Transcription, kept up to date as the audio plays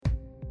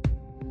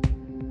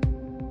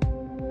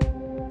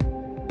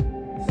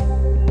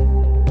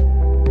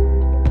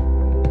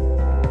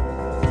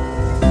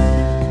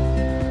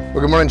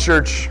morning,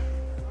 church.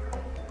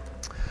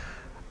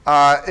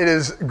 It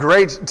is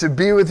great to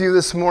be with you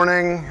this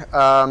morning.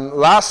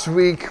 Last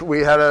week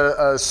we had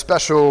a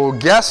special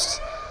guest.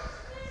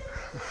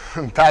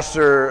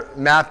 Pastor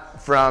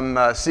Matt from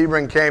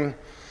Sebring came,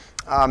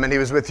 and he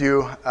was with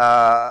you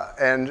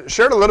and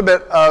shared a little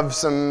bit of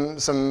some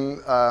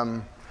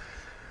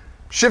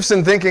shifts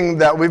in thinking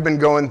that we've been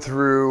going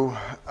through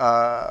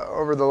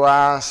over the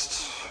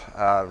last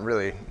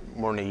really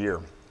more than a year.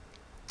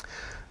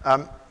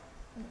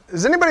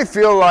 Does anybody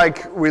feel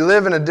like we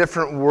live in a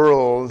different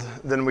world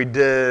than we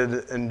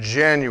did in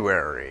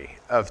January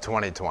of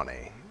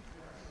 2020?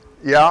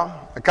 Yeah?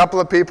 A couple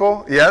of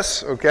people?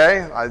 Yes?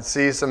 Okay. I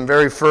see some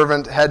very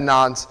fervent head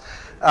nods.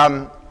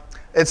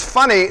 It's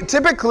funny,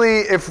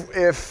 typically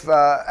if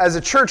as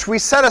a church we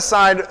set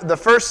aside the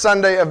first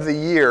Sunday of the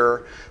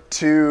year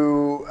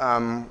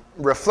to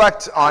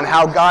reflect on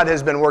how God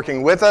has been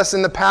working with us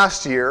in the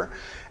past year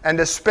and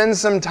to spend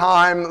some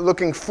time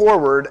looking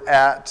forward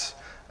at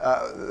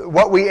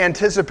what we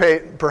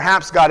anticipate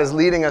perhaps God is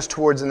leading us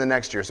towards in the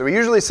next year. So we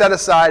usually set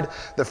aside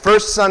the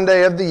first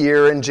Sunday of the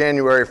year in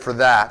January for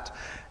that.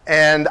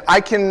 And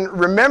I can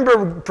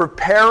remember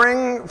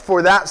preparing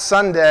for that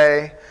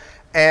Sunday,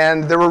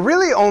 and there were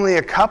really only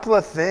a couple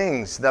of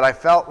things that I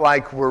felt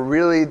like were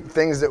really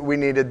things that we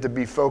needed to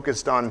be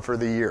focused on for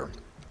the year.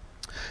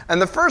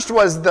 And the first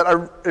was that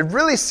it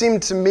really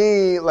seemed to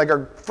me like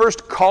our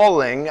first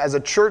calling as a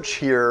church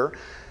here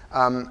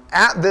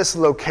at this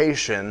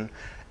location,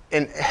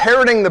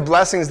 inheriting the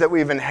blessings that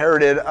we've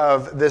inherited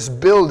of this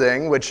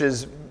building, which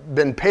has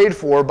been paid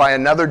for by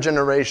another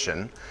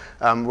generation.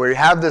 We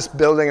have this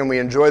building and we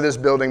enjoy this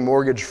building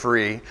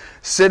mortgage-free,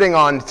 sitting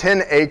on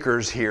 10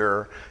 acres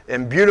here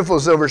in beautiful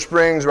Silver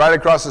Springs, right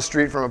across the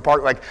street from a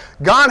park. Like,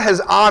 God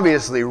has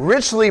obviously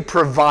richly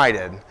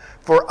provided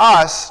for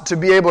us to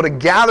be able to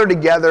gather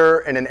together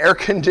in an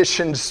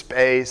air-conditioned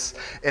space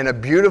in a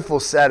beautiful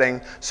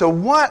setting. So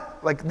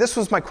this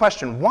was my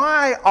question,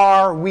 why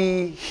are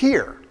we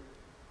here?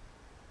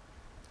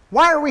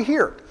 Why are we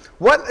here?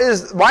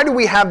 Why do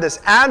we have this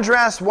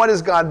address? What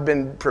has God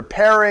been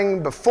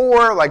preparing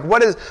before? Like,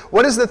 what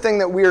is the thing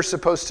that we are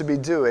supposed to be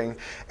doing?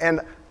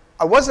 And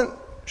I wasn't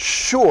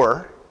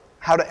sure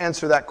how to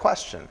answer that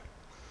question.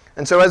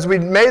 And so as we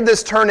made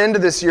this turn into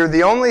this year,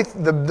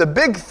 the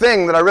big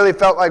thing that I really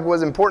felt like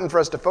was important for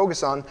us to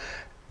focus on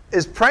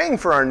is praying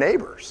for our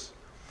neighbors.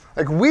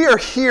 Like, we are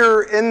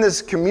here in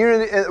this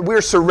community,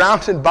 we're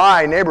surrounded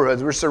by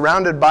neighborhoods, we're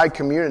surrounded by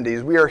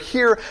communities. We are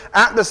here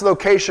at this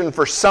location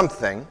for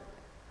something.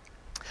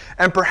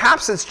 And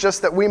perhaps it's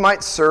just that we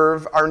might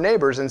serve our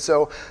neighbors. And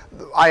so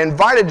I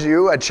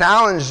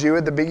challenged you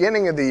at the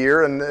beginning of the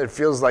year, and it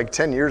feels like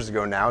 10 years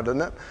ago now,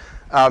 doesn't it?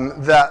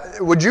 That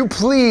would you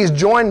please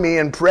join me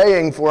in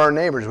praying for our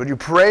neighbors? Would you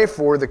pray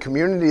for the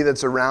community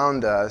that's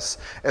around us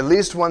at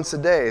least once a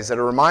day? Set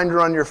a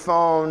reminder on your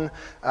phone.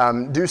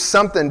 Do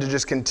something to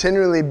just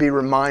continually be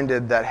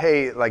reminded that,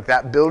 hey, like,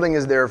 that building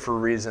is there for a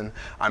reason.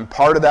 I'm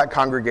part of that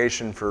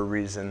congregation for a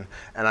reason,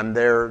 and I'm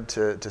there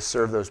to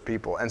serve those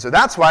people. And so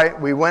that's why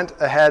we went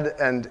ahead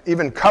and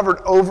even covered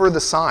over the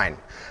sign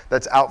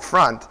that's out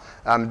front.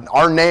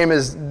 Our name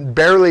is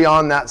barely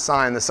on that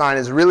sign. The sign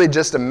is really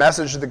just a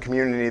message to the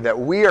community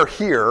that we are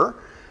here,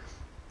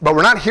 but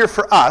we're not here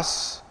for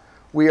us.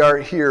 We are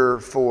here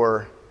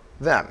for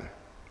them.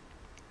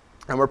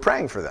 And we're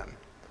praying for them.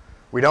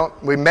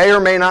 We may or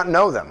may not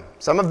know them.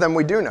 Some of them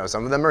we do know.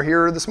 Some of them are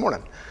here this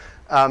morning.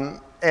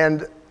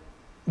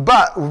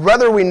 But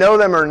whether we know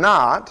them or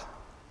not,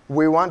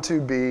 we want to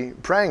be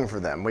praying for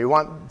them. We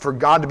want for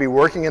God to be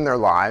working in their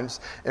lives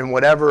in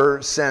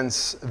whatever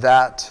sense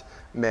that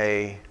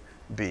may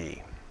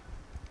be.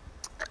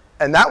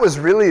 And that was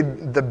really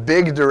the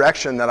big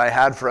direction that I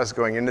had for us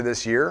going into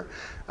this year.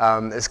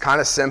 It's kind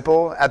of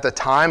simple. At the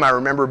time, I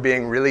remember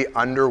being really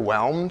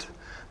underwhelmed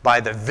by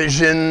the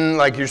vision.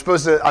 Like,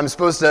 I'm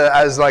supposed to,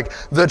 as like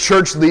the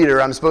church leader,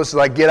 I'm supposed to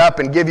like get up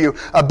and give you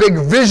a big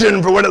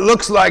vision for what it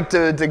looks like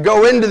to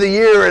go into the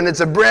year, and it's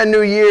a brand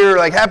new year,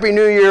 like Happy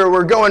New Year,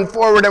 we're going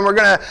forward and we're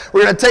gonna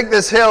take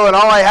this hill. And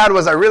all I had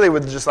was I really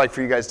would just like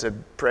for you guys to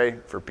pray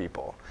for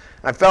people.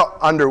 And I felt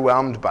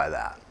underwhelmed by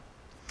that.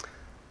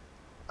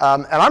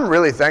 And I'm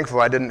really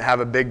thankful I didn't have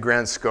a big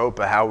grand scope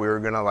of how we were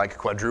going to like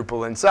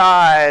quadruple in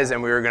size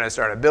and we were going to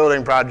start a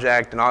building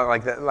project and all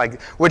like that,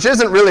 like, which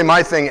isn't really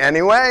my thing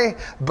anyway,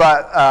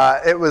 but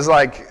it was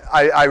like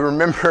I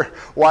remember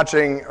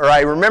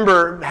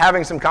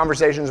having some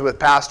conversations with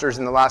pastors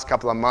in the last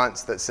couple of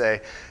months that say,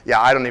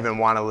 yeah, I don't even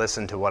want to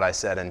listen to what I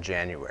said in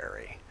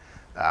January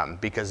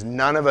because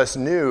none of us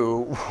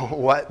knew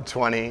what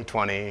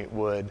 2020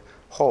 would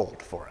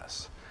hold for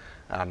us.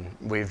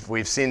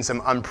 We've seen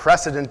some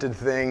unprecedented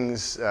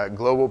things,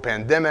 global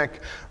pandemic,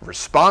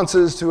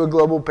 responses to a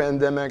global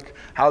pandemic,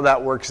 how that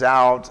works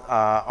out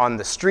on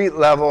the street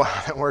level,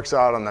 how that works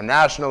out on the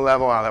national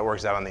level, how that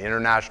works out on the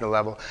international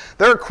level.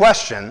 There are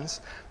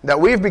questions that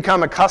we've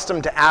become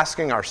accustomed to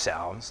asking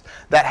ourselves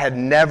that had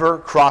never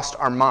crossed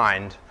our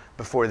mind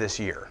before this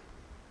year.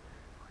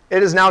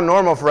 It is now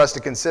normal for us to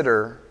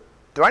consider,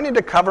 do I need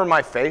to cover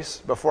my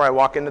face before I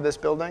walk into this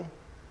building?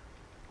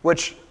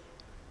 which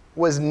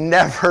was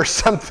never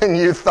something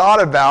you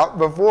thought about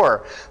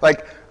before.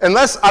 Like,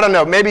 unless, I don't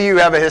know, maybe you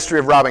have a history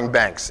of robbing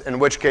banks, in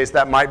which case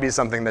that might be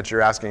something that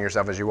you're asking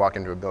yourself as you walk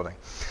into a building.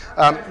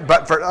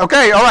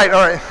 Okay, all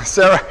right,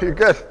 Sarah, you're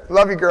good.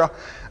 Love you, girl.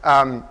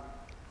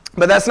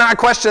 But that's not a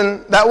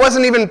question, that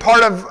wasn't even it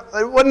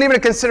wasn't even a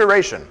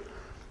consideration.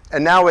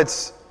 And now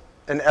it's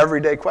an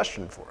everyday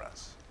question for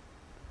us.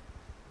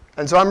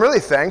 And so I'm really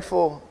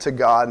thankful to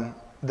God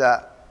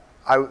that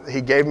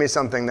he gave me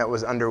something that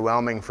was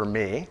underwhelming for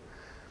me,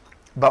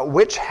 but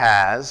which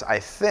has, I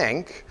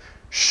think,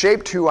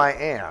 shaped who I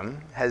am,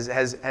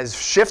 has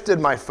shifted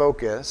my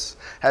focus,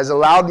 has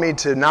allowed me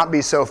to not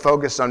be so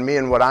focused on me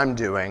and what I'm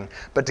doing,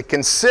 but to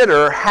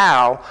consider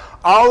how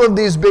all of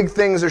these big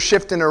things are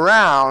shifting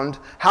around,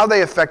 how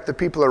they affect the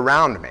people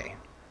around me,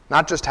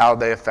 not just how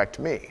they affect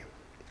me.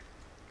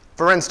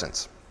 For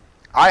instance,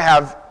 I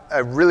have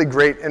a really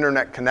great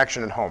internet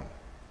connection at home.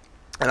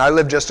 And I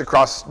live just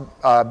across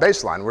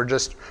Baseline.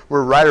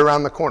 We're right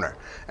around the corner.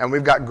 And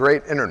we've got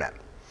great internet.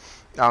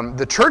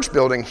 The church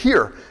building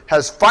here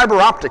has fiber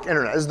optic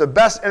internet. It's the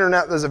best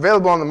internet that's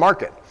available on the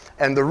market.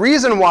 And the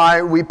reason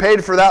why we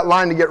paid for that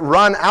line to get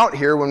run out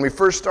here when we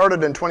first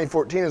started in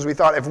 2014 is we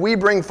thought if we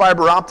bring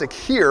fiber optic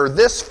here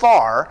this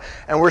far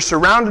and we're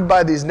surrounded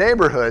by these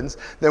neighborhoods,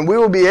 then we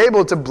will be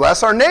able to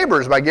bless our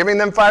neighbors by giving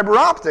them fiber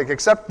optic,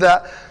 except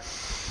that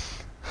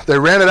they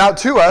ran it out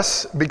to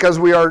us because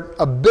we are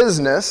a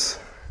business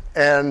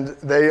and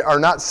they are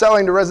not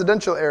selling to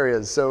residential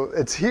areas. So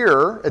it's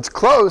here, it's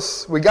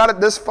close, we got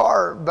it this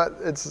far, but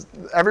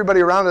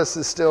everybody around us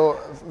is still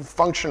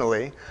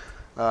functionally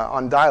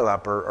on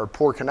dial-up or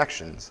poor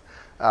connections.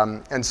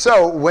 And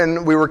so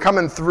when we were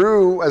coming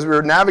through, as we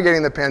were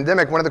navigating the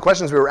pandemic, one of the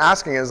questions we were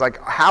asking is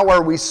like, how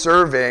are we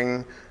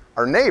serving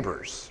our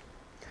neighbors?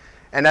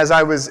 And as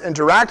I was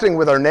interacting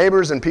with our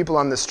neighbors and people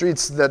on the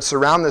streets that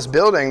surround this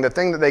building, the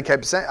thing that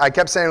I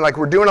kept saying, like,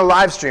 we're doing a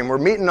live stream, we're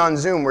meeting on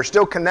Zoom, we're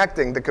still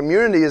connecting, the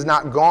community is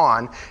not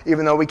gone,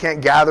 even though we can't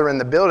gather in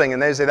the building.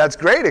 And they say, that's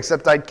great,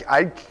 except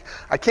I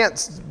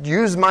can't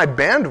use my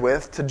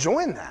bandwidth to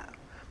join that.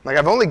 Like,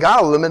 I've only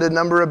got a limited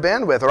number of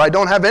bandwidth, or I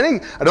don't have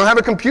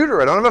a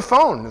computer, I don't have a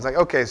phone. It's like,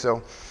 okay,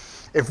 so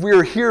if we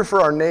are here for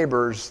our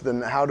neighbors,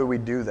 then how do we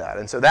do that?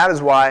 And so that is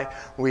why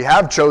we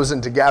have chosen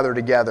to gather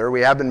together.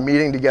 We have been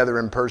meeting together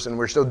in person.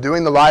 We're still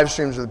doing the live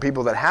streams with the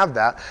people that have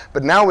that.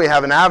 But now we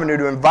have an avenue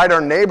to invite our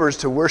neighbors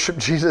to worship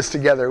Jesus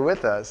together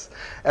with us.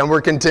 And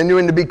we're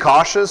continuing to be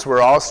cautious.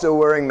 We're all still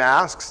wearing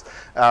masks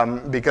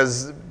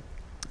because,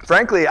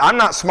 frankly, I'm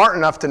not smart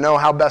enough to know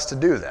how best to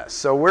do this.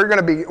 So we're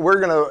going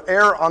to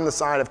err on the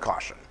side of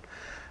caution.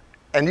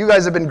 And you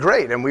guys have been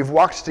great, and we've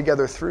walked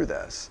together through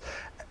this.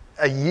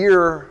 A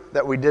year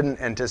that we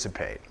didn't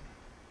anticipate.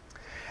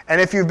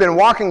 And if you've been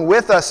walking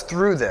with us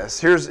through this,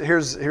 here's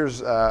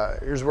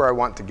where I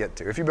want to get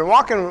to. If you've been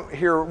walking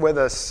here with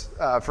us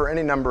for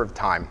any number of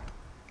time,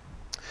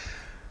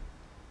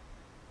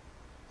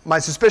 my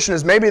suspicion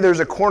is maybe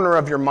there's a corner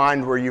of your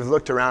mind where you've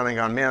looked around and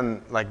gone,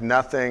 man, like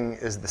nothing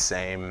is the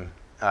same.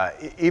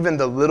 Even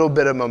the little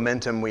bit of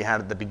momentum we had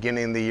at the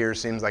beginning of the year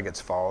seems like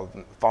it's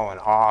fallen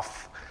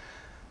off.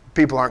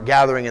 People aren't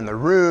gathering in the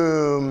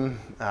room.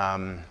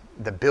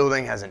 The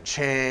building hasn't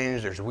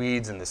changed. There's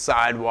weeds in the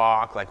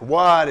sidewalk. Like,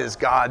 what is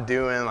God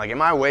doing? Like, am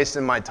I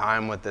wasting my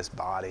time with this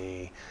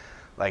body?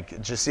 Like,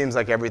 it just seems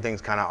like everything's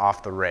kind of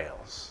off the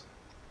rails.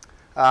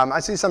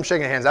 I see some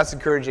shaking hands. That's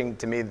encouraging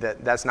to me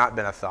that that's not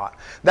been a thought.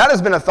 That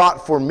has been a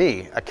thought for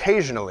me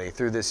occasionally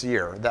through this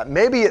year, that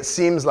maybe it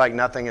seems like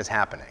nothing is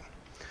happening.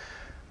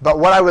 But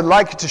what I would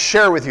like to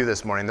share with you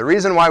this morning, the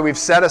reason why we've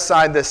set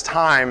aside this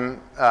time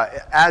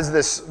as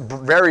this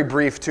very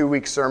brief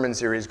 2-week sermon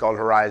series called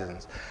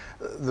Horizons,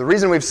 the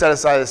reason we've set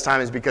aside this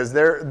time is because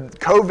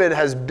COVID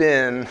has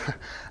been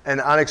an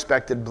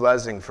unexpected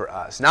blessing for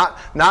us. Not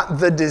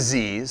the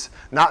disease,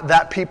 not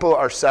that people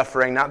are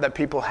suffering, not that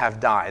people have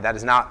died. That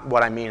is not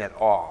what I mean at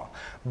all.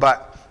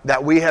 But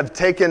that we have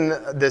taken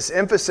this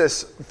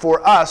emphasis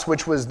for us,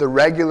 which was the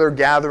regular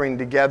gathering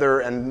together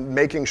and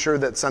making sure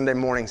that Sunday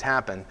mornings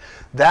happen.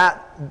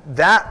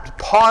 That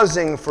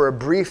pausing for a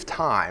brief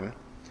time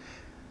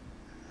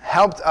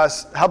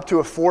helped to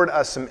afford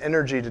us some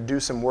energy to do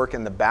some work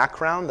in the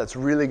background that's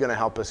really going to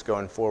help us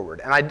going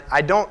forward. And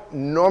I don't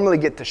normally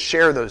get to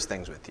share those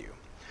things with you.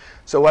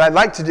 So what I'd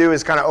like to do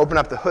is kind of open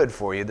up the hood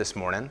for you this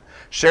morning,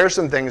 share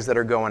some things that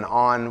are going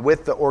on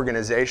with the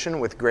organization,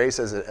 with Grace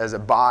as a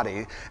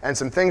body, and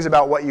some things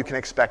about what you can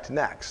expect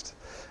next.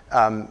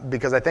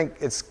 Because I think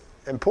it's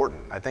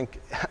important.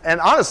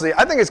 And honestly,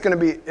 I think it's going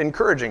to be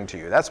encouraging to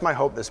you. That's my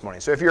hope this morning.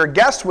 So if you're a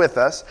guest with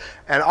us,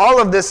 and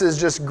all of this is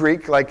just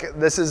Greek, like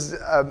this is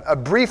a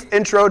brief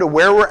intro to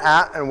where we're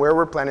at and where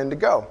we're planning to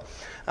go.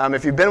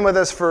 If you've been with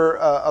us for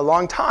a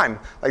long time,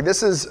 like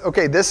this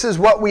is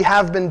what we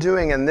have been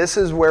doing, and this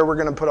is where we're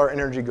going to put our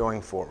energy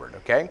going forward,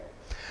 okay?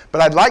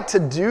 But I'd like to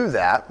do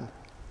that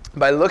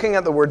by looking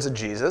at the words of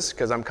Jesus,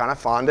 because I'm kind of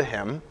fond of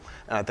him,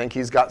 and I think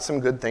he's got some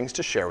good things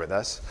to share with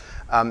us.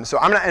 So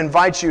I'm going to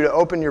invite you to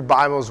open your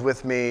Bibles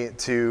with me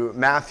to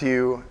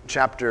Matthew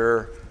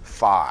chapter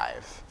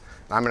 5.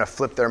 I'm going to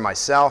flip there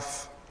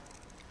myself.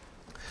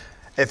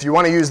 If you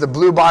want to use the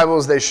blue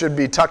Bibles, they should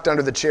be tucked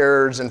under the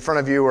chairs in front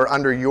of you or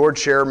under your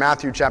chair,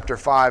 Matthew chapter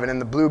 5. And in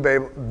the blue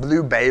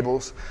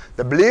Bibles,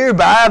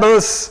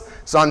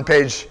 it's on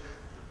page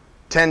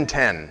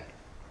 1010,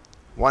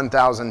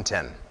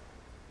 1010.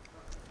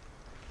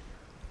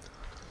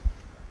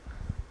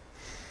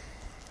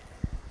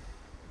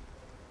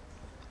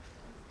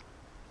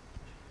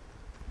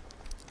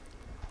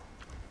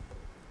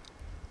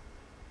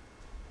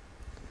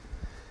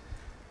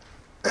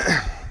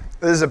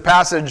 This is a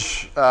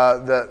passage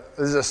this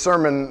is a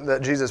sermon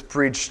that Jesus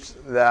preached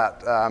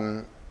that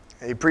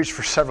he preached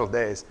for several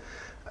days.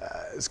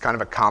 It's kind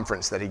of a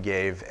conference that he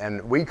gave,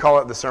 and we call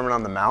it the Sermon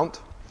on the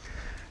Mount,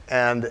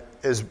 and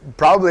is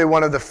probably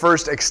one of the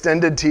first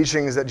extended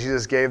teachings that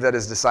Jesus gave that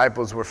his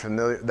disciples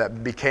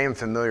became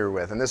familiar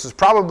with. And this was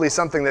probably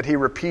something that he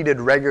repeated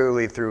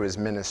regularly through his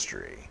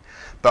ministry,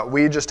 but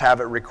we just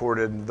have it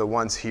recorded the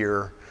once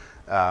here.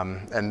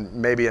 And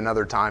maybe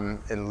another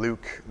time in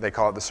Luke, they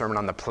call it the Sermon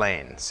on the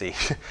Plain. See,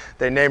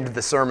 they named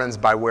the sermons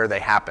by where they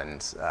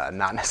happened,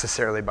 not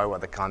necessarily by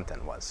what the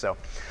content was. So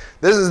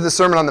this is the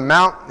Sermon on the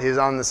Mount. He's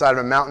on the side of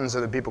a mountain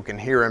so that people can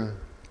hear him.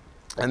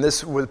 And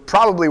this was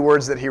probably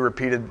words that he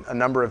repeated a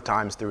number of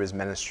times through his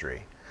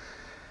ministry.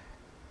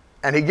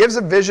 And he gives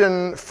a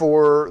vision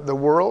for the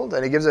world,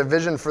 and he gives a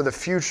vision for the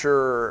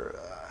future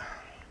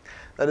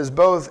that is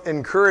both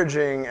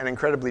encouraging and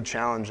incredibly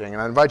challenging.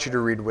 And I invite you to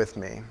read with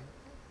me.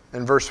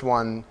 In verse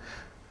 1,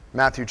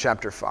 Matthew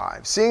chapter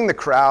 5. Seeing the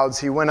crowds,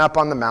 he went up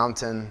on the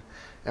mountain,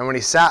 and when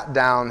he sat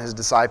down, his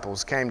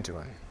disciples came to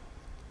him.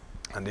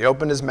 And he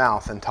opened his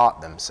mouth and taught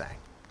them, saying,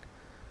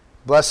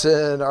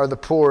 Blessed are the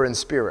poor in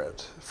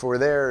spirit, for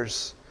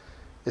theirs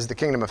is the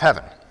kingdom of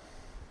heaven.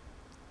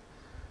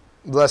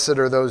 Blessed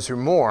are those who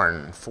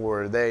mourn,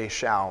 for they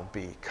shall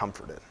be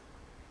comforted.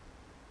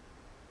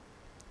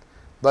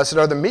 Blessed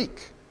are the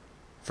meek,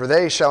 for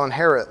they shall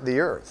inherit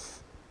the earth.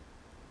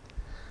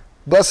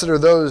 Blessed are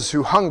those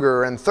who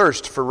hunger and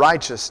thirst for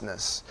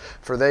righteousness,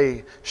 for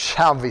they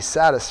shall be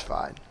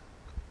satisfied.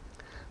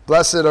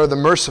 Blessed are the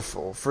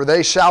merciful, for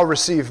they shall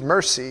receive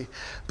mercy.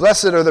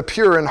 Blessed are the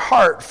pure in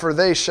heart, for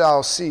they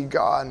shall see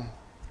God.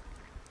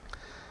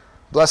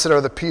 Blessed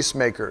are the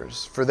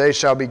peacemakers, for they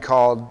shall be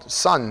called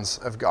sons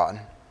of God.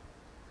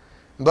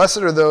 Blessed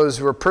are those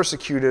who are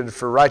persecuted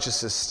for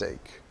righteousness'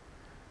 sake,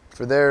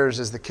 for theirs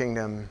is the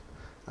kingdom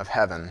of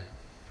heaven.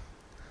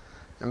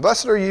 And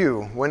blessed are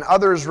you when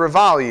others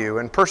revile you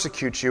and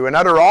persecute you and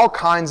utter all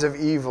kinds of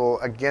evil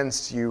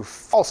against you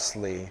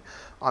falsely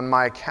on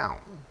my account.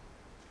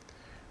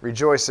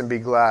 Rejoice and be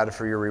glad,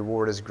 for your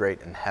reward is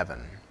great in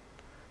heaven.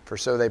 For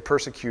so they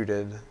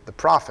persecuted the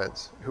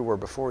prophets who were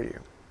before you.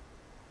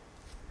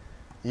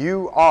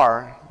 You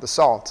are the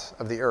salt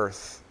of the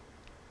earth.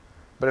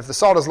 But if the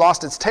salt has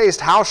lost its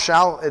taste, how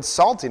shall its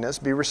saltiness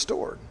be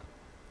restored?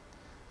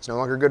 It's no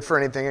longer good for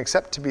anything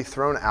except to be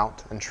thrown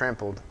out and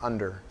trampled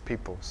under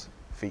people's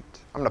feet.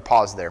 I'm going to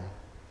pause there.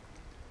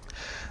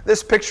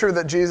 This picture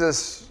that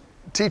Jesus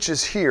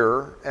teaches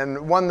here,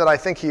 and one that I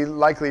think he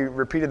likely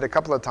repeated a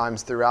couple of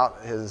times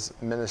throughout his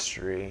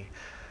ministry,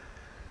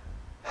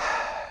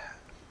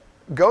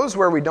 goes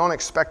where we don't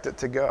expect it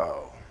to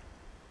go.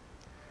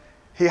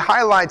 He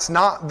highlights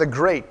not the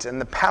great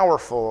and the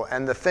powerful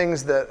and the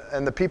things that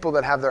and the people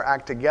that have their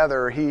act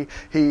together.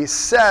 He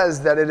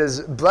says that it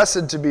is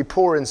blessed to be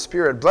poor in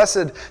spirit,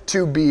 blessed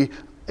to be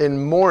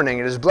in mourning.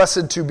 It is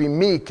blessed to be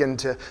meek and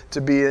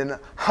to be in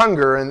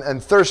hunger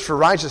and thirst for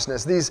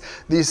righteousness.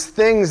 These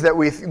things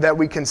that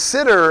we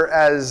consider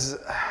as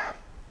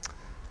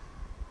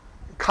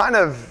kind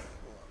of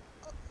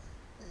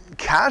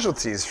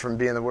casualties from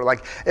being in the world.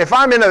 Like if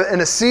I'm in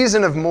a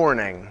season of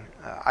mourning,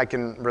 I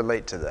can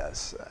relate to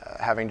this,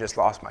 having just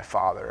lost my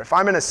father. If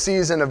I'm in a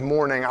season of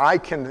mourning, I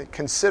can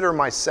consider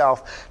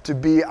myself to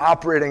be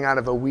operating out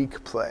of a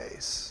weak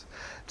place,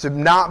 to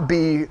not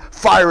be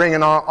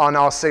firing on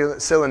all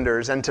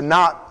cylinders, and to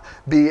not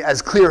be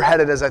as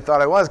clear-headed as I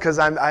thought I was, because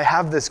I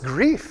have this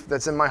grief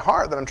that's in my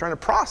heart that I'm trying to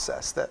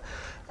process.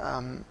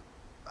 And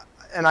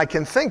I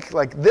can think,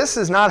 like, this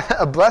is not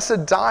a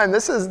blessed time.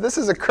 This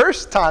is a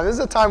cursed time. This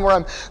is a time where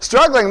I'm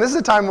struggling. This is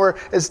a time where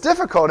it's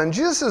difficult. And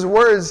Jesus'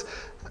 words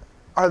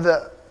are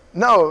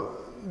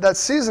that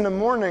season of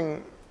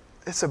mourning,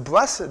 it's a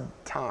blessed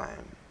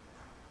time.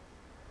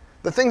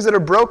 The things that are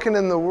broken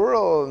in the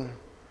world,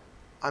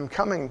 I'm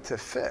coming to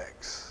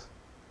fix.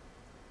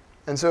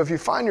 And so if you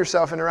find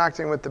yourself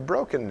interacting with the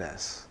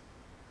brokenness,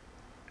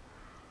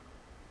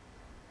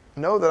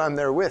 know that I'm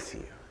there with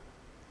you.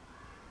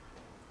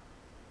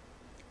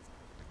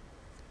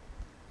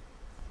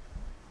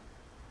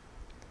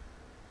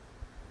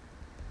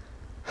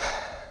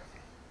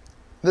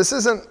 This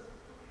isn't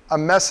a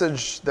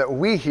message that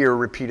we hear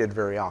repeated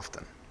very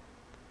often.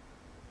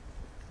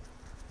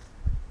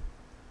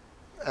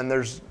 And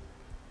there's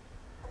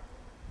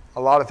a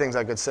lot of things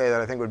I could say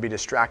that I think would be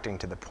distracting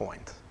to the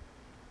point.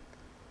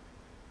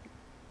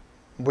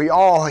 We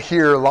all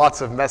hear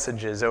lots of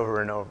messages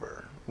over and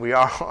over. We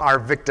all are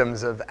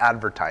victims of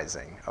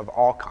advertising of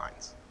all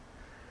kinds.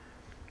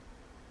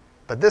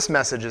 But this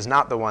message is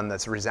not the one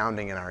that's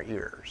resounding in our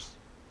ears.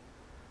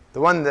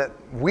 The one that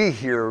we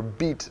hear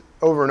beat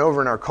over and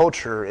over in our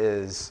culture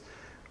is,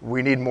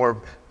 we need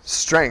more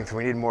strength,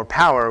 we need more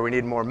power, we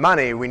need more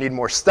money, we need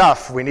more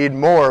stuff, we need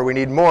more, we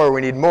need more,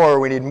 we need more,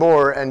 we need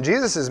more. And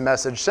Jesus'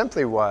 message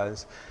simply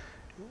was,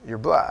 you're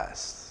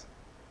blessed.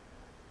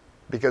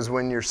 Because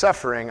when you're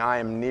suffering, I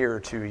am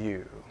near to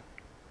you.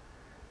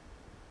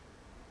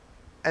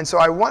 And so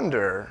I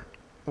wonder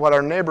what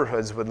our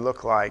neighborhoods would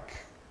look like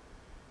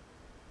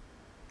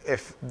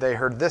if they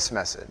heard this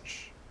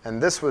message. And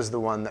this was the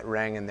one that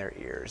rang in their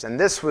ears. And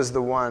this was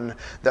the one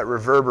that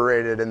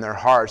reverberated in their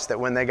hearts, that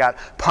when they got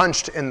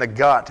punched in the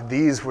gut,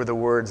 these were the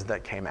words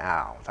that came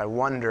out. I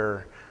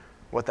wonder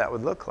what that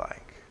would look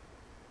like.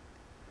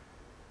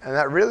 And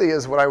that really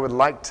is what I would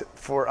like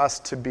for us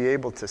to be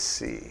able to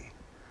see.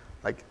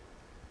 Like,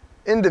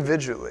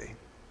 individually,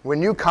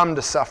 when you come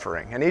to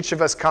suffering, and each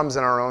of us comes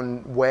in our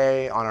own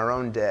way, on our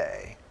own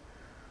day.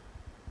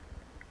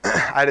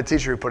 I had a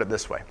teacher who put it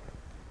this way.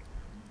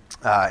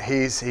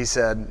 He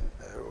said,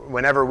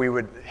 whenever we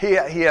would,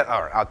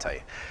 I'll tell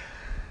you.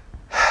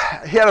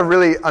 He had a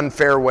really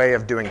unfair way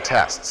of doing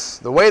tests.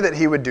 The way that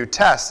he would do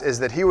tests is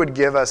that he would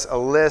give us a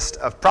list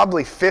of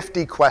probably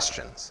 50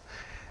 questions.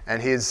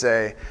 And he'd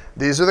say,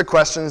 these are the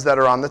questions that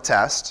are on the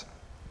test.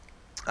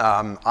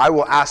 I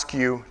will ask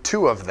you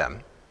 2 of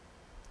them.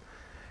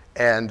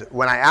 And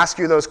when I ask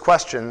you those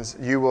questions,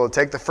 you will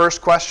take the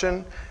first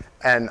question,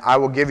 and I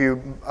will give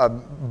you a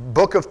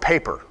book of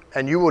paper.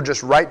 And you will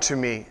just write to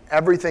me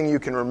everything you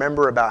can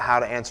remember about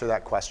how to answer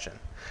that question.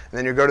 And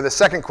then you go to the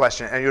second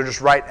question, and you'll just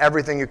write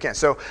everything you can.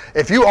 So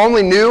if you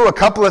only knew a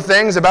couple of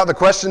things about the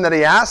question that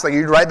he asked, like,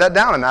 you'd write that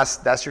down, and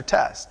that's your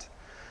test.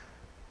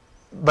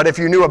 But if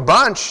you knew a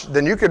bunch,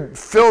 then you could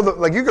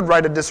you could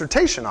write a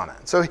dissertation on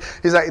it. So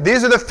he's like,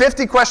 these are the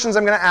 50 questions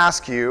I'm going to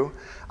ask you.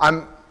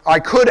 I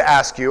could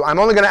ask you. I'm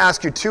only going to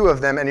ask you 2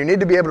 of them, and you need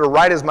to be able to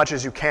write as much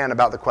as you can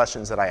about the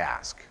questions that I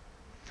ask.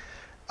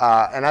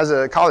 And as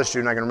a college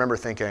student, I can remember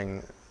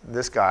thinking,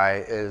 this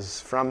guy is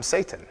from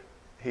Satan.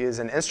 He is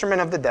an instrument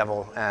of the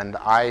devil, and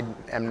I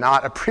am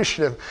not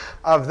appreciative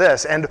of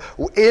this. And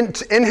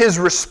in his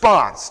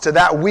response to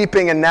that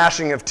weeping and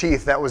gnashing of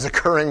teeth that was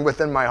occurring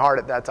within my heart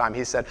at that time,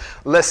 he said,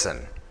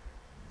 listen,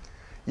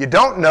 you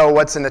don't know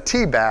what's in a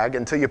tea bag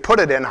until you put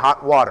it in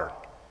hot water.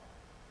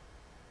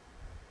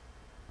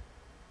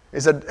 He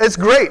said, it's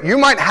great. You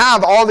might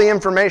have all the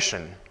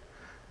information.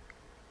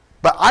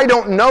 But I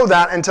don't know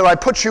that until I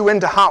put you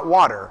into hot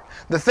water.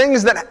 The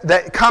things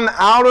that come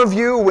out of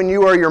you when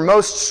you are your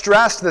most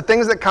stressed, the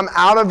things that come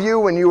out of you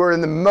when you are in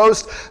the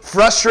most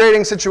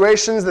frustrating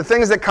situations, the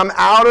things that come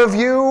out of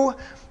you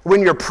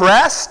when you're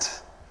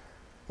pressed,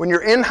 when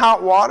you're in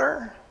hot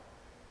water,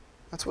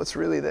 that's what's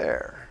really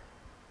there.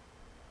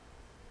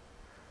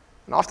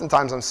 And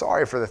oftentimes I'm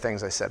sorry for the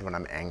things I said when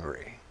I'm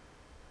angry.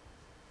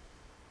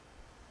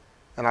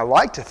 And I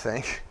like to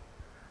think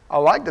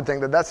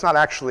that that's not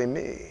actually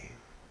me.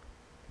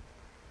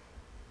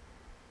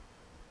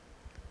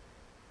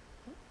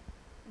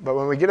 But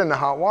when we get into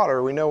hot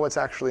water, we know what's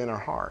actually in our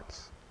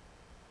hearts.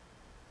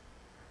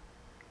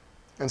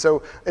 And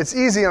so it's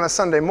easy on a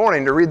Sunday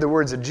morning to read the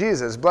words of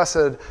Jesus,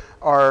 blessed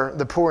are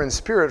the poor in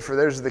spirit, for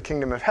theirs is the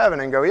kingdom of heaven,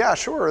 and go, yeah,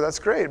 sure, that's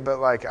great, but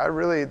like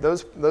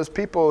those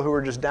people who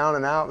are just down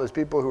and out, those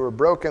people who are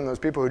broken, those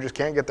people who just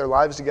can't get their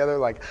lives together,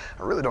 like,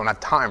 I really don't have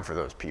time for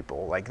those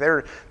people. Like,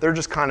 they're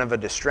just kind of a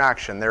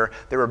distraction. They're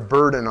a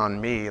burden on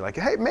me. Like,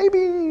 hey, maybe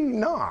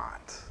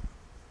not.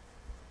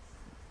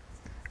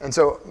 And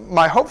so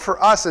my hope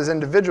for us as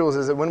individuals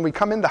is that when we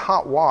come into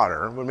hot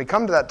water, when we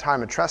come to that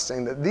time of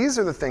trusting, that these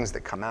are the things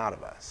that come out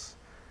of us,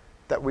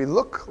 that we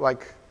look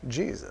like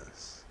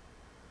Jesus,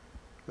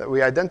 that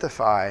we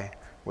identify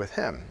with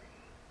him.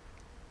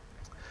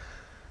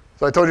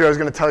 So I told you I was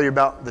going to tell you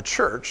about the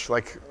church.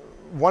 Like,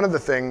 one of the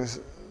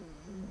things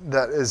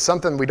that is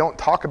something we don't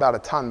talk about a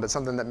ton, but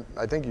something that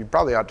I think you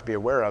probably ought to be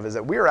aware of, is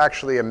that we are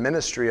actually a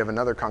ministry of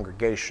another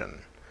congregation.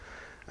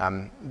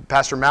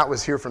 Pastor Matt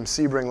was here from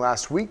Sebring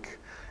last week.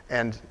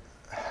 And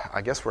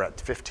I guess we're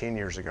at 15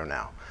 years ago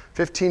now.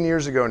 15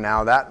 years ago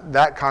now,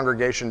 that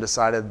congregation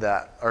decided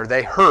that, or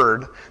they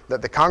heard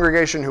that the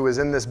congregation who was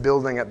in this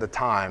building at the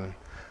time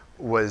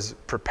was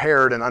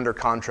prepared and under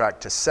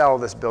contract to sell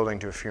this building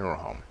to a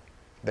funeral home.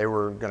 They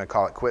were going to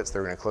call it quits. They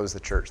were going to close the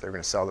church. They were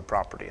going to sell the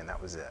property, and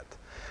that was it.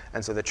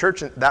 And so the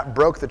church, that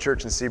broke the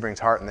church in Sebring's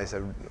heart, and they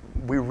said,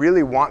 we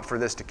really want for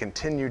this to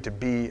continue to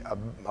be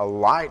a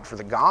light for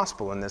the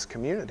gospel in this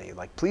community.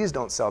 Like, please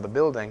don't sell the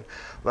building.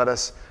 Let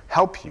us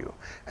help you.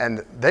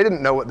 And they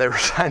didn't know what they were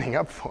signing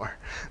up for.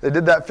 They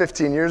did that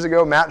 15 years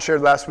ago. Matt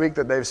shared last week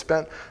that they've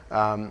spent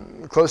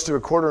close to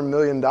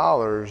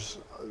 $250,000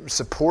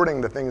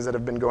 supporting the things that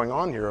have been going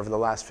on here over the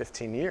last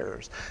 15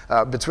 years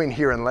between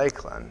here and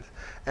Lakeland.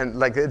 And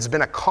like, it's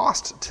been a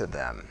cost to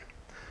them.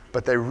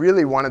 But they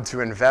really wanted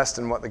to invest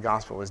in what the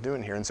gospel was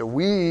doing here. And so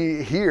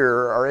we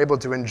here are able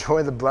to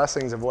enjoy the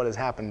blessings of what has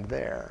happened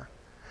there.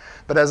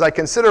 But as I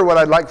consider what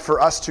I'd like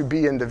for us to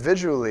be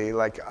individually,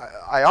 like,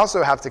 I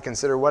also have to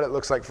consider what it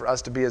looks like for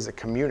us to be as a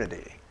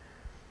community.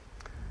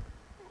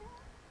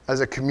 as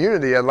a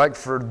community, I'd like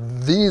for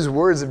these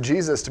words of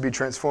Jesus to be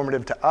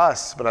transformative to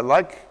us, but I'd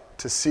like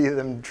to see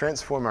them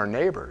transform our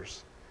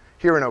neighbors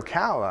here in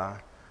Ocala,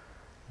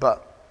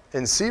 but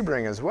in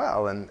Sebring as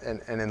well, and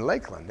in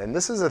Lakeland. And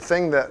this is a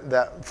thing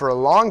that for a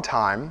long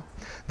time,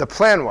 the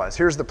plan was,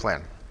 here's the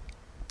plan.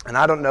 And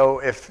I don't know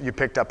if you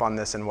picked up on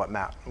this in what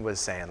Matt was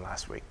saying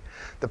last week.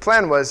 The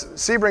plan was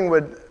Sebring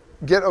would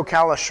get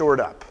Ocala shored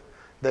up.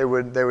 They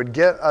would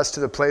get us to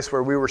the place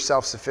where we were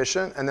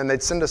self-sufficient, and then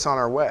they'd send us on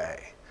our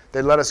way.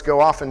 They'd let us go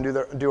off and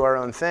do our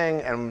own thing,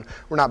 and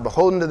we're not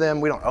beholden to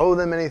them. We don't owe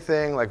them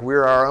anything. Like,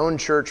 we're our own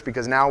church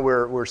because now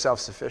we're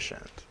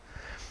self-sufficient.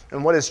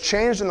 And what has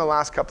changed in the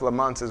last couple of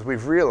months is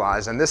we've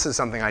realized, and this is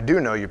something I do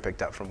know you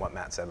picked up from what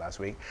Matt said last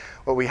week,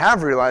 what we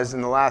have realized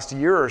in the last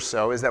year or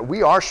so is that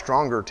we are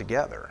stronger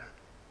together.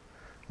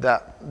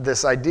 That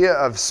this idea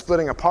of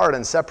splitting apart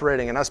and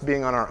separating and us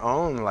being on our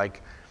own,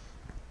 like,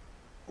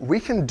 we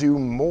can do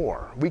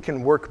more. We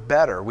can work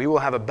better. We will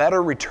have a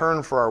better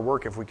return for our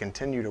work if we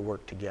continue to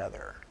work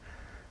together.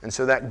 And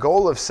so that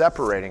goal of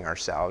separating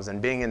ourselves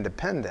and being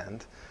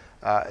independent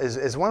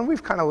is one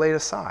we've kind of laid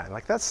aside.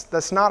 Like,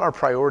 that's not our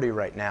priority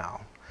right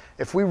now.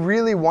 If we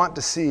really want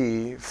to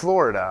see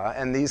Florida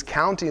and these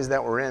counties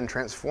that we're in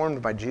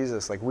transformed by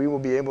Jesus, like, we will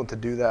be able to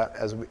do that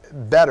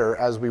better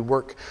as we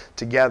work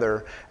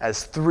together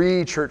as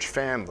 3 church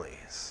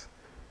families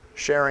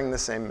sharing the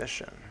same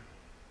mission.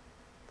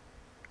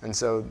 And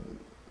so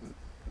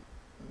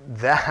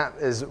that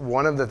is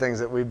one of the things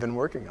that we've been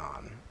working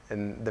on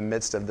in the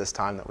midst of this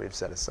time that we've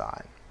set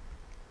aside.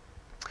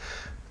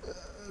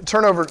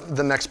 Turn over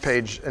the next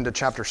page into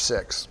chapter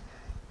 6.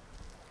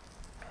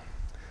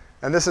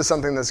 And this is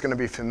something that's going to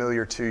be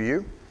familiar to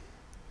you.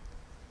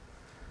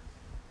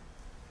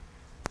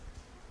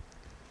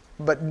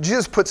 But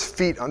Jesus puts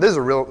feet on, this is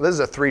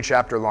a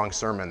 3-chapter long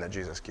sermon that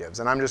Jesus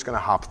gives, and I'm just going to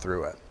hop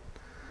through it.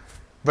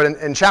 But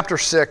in chapter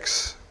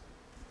 6,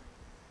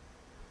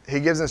 he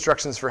gives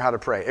instructions for how to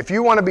pray. If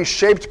you want to be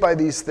shaped by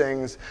these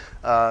things,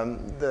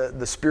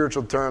 the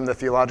spiritual term, the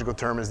theological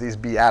term is these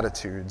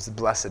beatitudes, the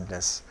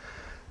blessedness.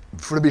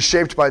 For to be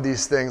shaped by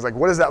these things, like,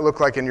 what does that look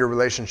like in your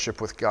relationship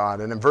with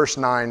God? And in verse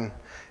 9,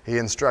 he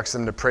instructs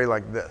them to pray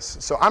like this.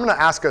 So I'm going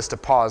to ask us to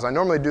pause. I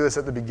normally do this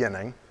at the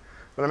beginning,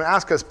 but I'm going to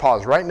ask us to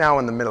pause right now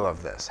in the middle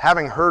of this.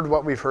 Having heard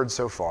what we've heard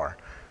so far,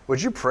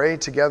 would you pray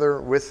together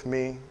with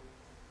me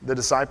the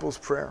disciples'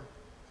 prayer?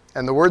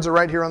 And the words are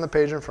right here on the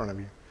page in front of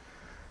you.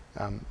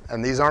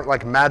 And these aren't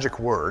like magic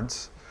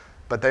words,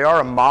 but they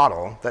are a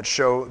model that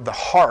show the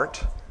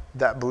heart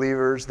that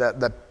believers,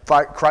 that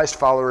Christ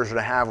followers are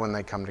to have when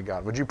they come to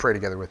God. Would you pray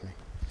together with me?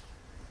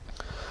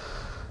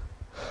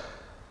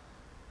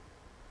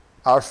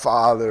 Our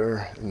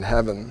Father in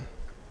heaven,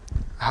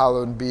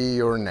 hallowed be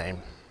your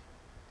name.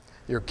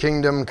 Your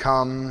kingdom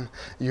come,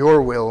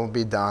 your will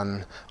be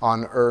done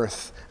on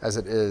earth as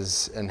it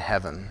is in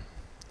heaven.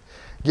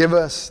 Give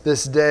us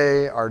this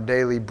day our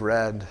daily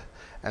bread,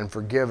 and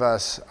forgive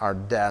us our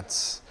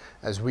debts,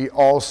 as we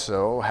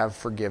also have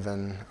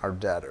forgiven our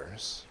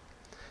debtors.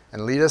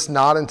 And lead us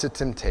not into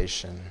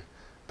temptation,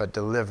 but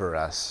deliver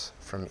us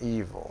from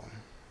evil.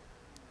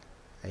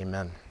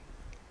 Amen.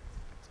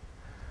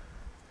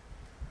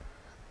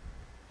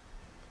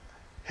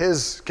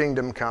 His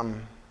kingdom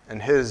come,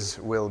 and his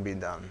will be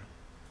done.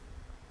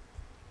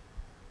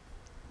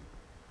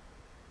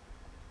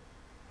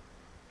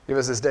 Give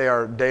us this day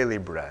our daily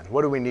bread.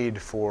 What do we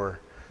need for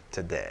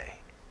today?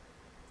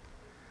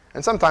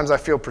 And sometimes I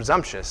feel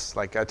presumptuous.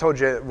 Like I told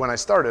you when I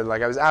started,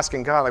 like I was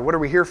asking God, like, what are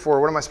we here for?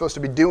 What am I supposed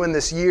to be doing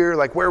this year?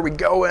 Like, where are we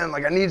going?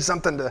 Like, I need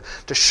something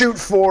to shoot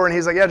for. And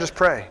he's like, yeah, just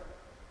pray.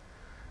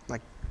 I'm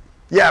like,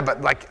 yeah, but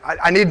like,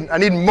 I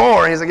need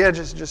more. And he's like, yeah,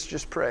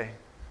 just pray.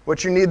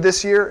 What you need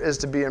this year is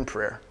to be in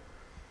prayer.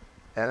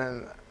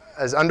 And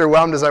as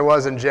underwhelmed as I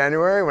was in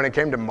January, when it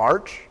came to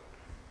March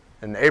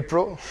and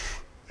April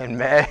and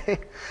May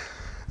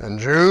and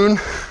June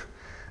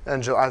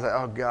and July, I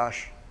thought, oh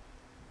gosh,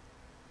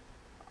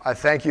 I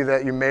thank you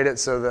that you made it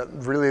so that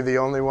really the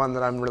only one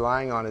that I'm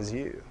relying on is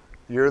you.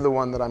 You're the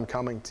one that I'm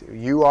coming to.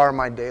 You are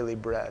my daily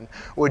bread.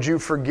 Would you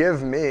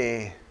forgive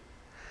me,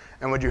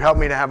 and would you help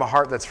me to have a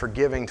heart that's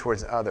forgiving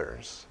towards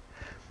others?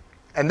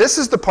 And this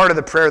is the part of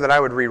the prayer that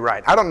I would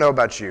rewrite. I don't know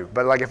about you,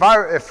 but like if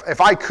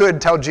I could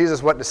tell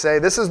Jesus what to say,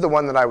 this is the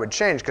one that I would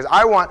change, because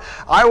I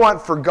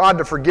want for God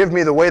to forgive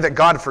me the way that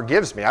God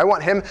forgives me. I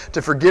want him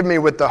to forgive me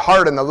with the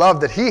heart and the love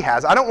that he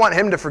has. I don't want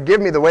him to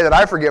forgive me the way that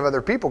I forgive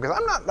other people, because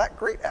I'm not that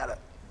great at it.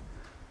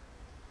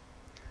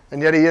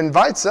 And yet he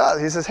invites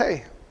us. He says,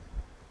 hey,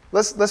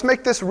 let's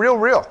make this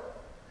real.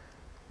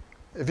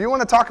 If you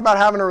want to talk about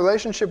having a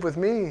relationship with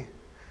me,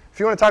 if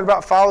you want to talk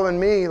about following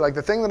me, like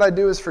the thing that I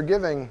do is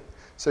forgiving.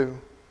 So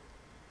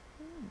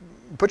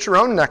put your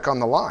own neck on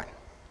the line.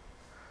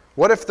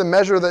 What if the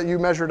measure that you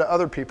measure to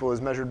other people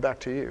is measured back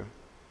to you?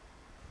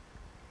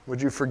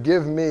 Would you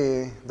forgive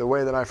me the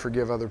way that I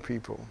forgive other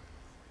people?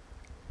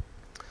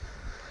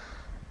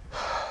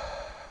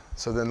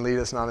 So then lead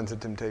us not into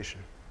temptation.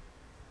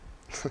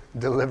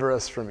 Deliver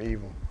us from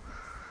evil.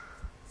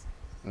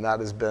 And that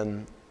has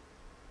been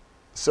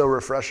so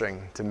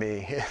refreshing to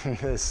me in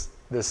this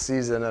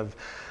season of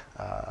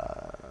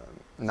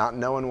not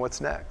knowing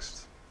what's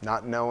next,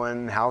 not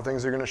knowing how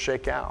things are going to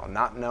shake out,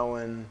 not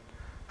knowing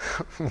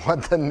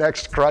what the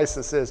next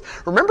crisis is.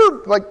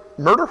 Remember, like,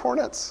 murder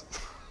hornets?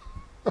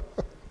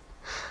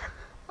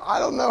 I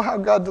don't know how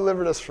God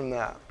delivered us from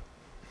that.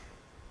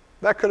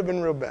 That could have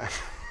been real bad.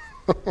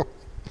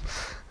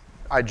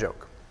 I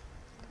joke.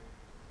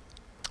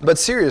 But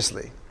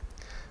seriously,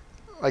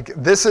 like,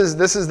 this is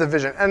the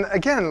vision. And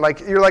again,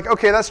 like, you're like,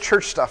 okay, that's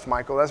church stuff,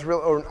 Michael. That's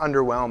real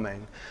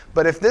underwhelming.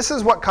 But if this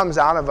is what comes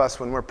out of us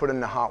when we're put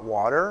into hot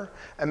water,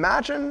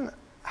 imagine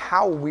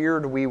how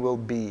weird we will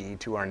be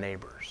to our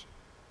neighbors.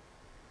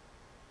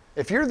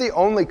 If you're the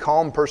only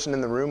calm person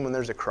in the room when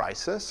there's a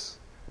crisis,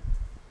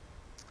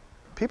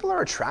 people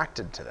are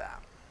attracted to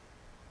that.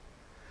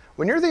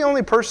 When you're the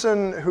only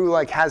person who,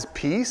 like, has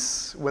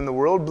peace when the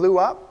world blew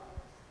up,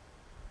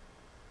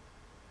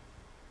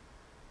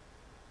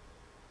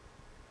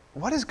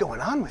 what is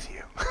going on with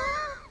you?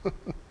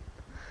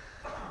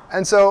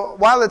 And so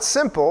while it's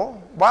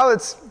simple, while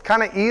it's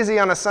kind of easy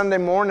on a Sunday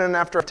morning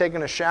after I've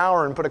taken a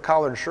shower and put a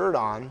collared shirt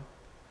on,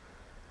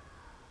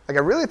 like, I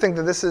really think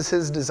that this is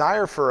his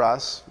desire for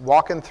us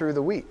walking through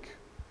the week.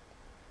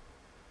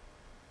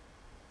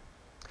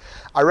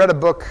 I read a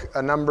book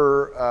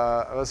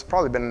it's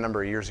probably been a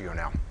number of years ago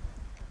now.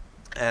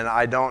 And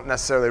I don't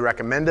necessarily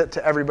recommend it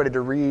to everybody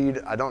to read.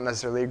 I don't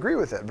necessarily agree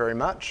with it very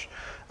much.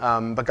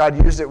 But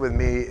God used it with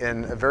me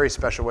in a very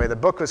special way. The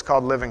book was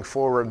called Living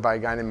Forward by a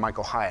guy named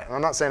Michael Hyatt. And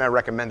I'm not saying I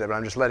recommend it, but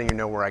I'm just letting you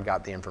know where I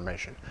got the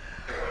information.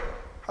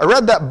 I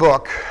read that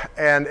book,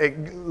 and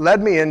it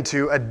led me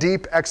into a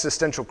deep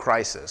existential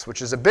crisis,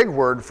 which is a big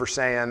word for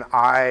saying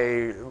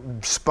I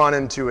spun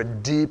into a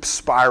deep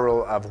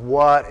spiral of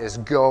what is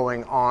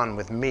going on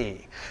with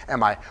me.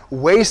 Am I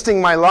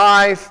wasting my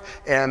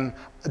life?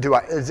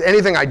 Does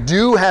anything I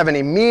do have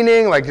any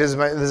meaning? Like, does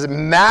it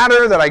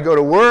matter that I go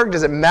to work?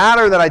 Does it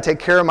matter that I take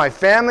care of my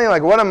family?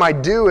 Like, what am I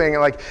doing?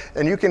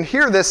 And you can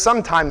hear this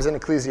sometimes in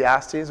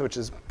Ecclesiastes, which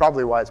is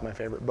probably why it's my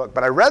favorite book.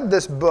 But I read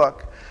this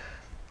book,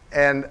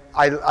 and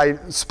I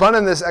spun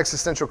in this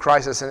existential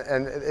crisis,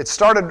 and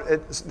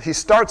he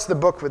starts the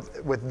book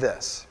with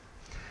this.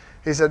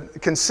 He said,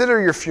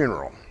 consider your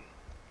funeral.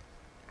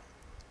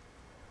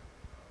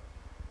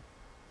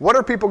 What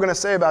are people going to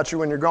say about you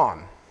when you're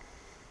gone?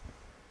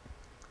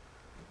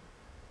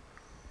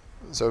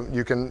 So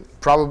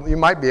you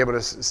might be able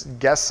to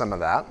guess some of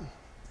that.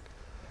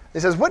 He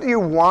says, what do you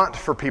want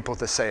for people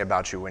to say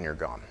about you when you're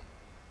gone?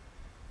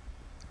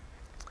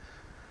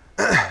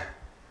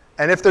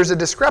 And if there's a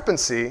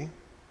discrepancy,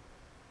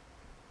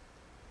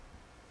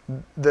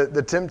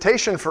 the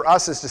temptation for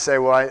us is to say,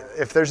 well,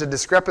 if there's a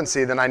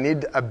discrepancy, then I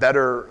need a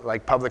better,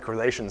 like, public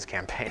relations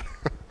campaign.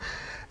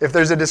 If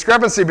there's a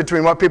discrepancy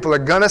between what people are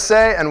going to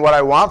say and what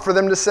I want for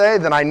them to say,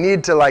 then I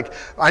need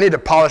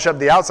to polish up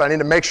the outside. I need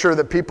to make sure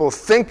that people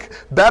think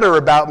better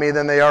about me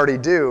than they already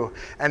do.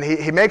 And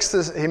he makes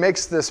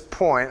this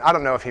point. I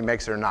don't know if he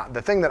makes it or not.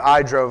 The thing that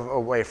I drove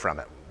away from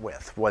it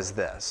with was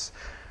this.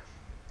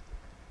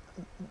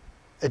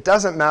 It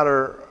doesn't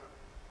matter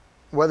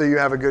whether you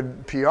have a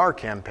good PR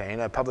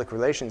campaign, a public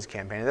relations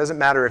campaign. It doesn't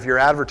matter if your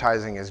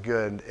advertising is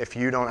good if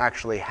you don't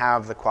actually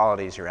have the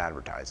qualities you're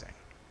advertising.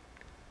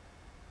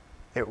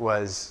 It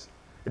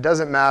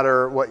doesn't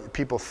matter what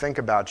people think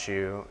about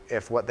you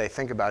if what they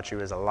think about you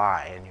is a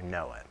lie and you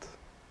know it.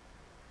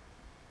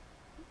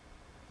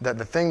 That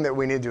the thing that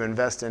we need to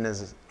invest in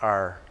is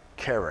our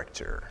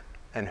character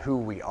and who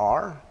we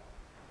are,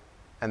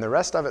 and the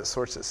rest of it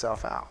sorts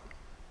itself out.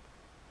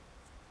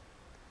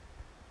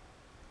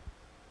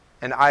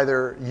 And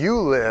either you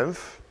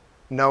live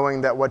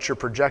knowing that what you're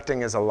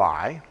projecting is a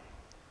lie,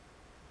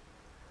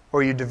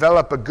 or you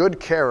develop a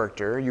good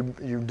character,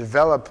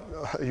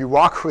 you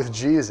walk with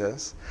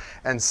Jesus,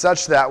 and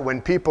such that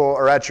when people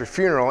are at your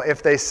funeral,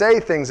 if they say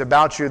things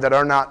about you that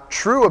are not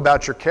true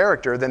about your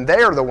character, then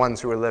they are the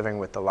ones who are living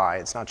with the lie.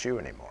 It's not you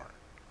anymore.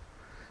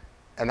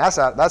 And that's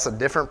a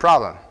different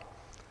problem.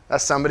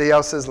 That's somebody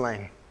else's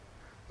lane.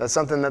 That's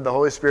something that the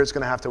Holy Spirit's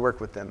going to have to work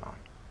with them on.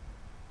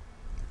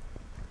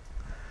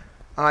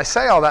 And I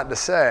say all that to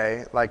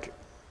say, like,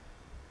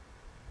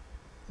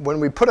 when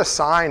we put a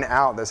sign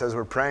out that says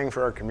we're praying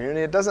for our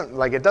community, it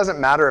doesn't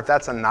matter if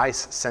that's a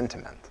nice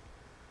sentiment.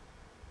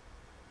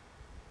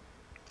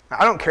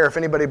 I don't care if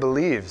anybody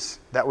believes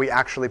that we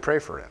actually pray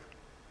for them.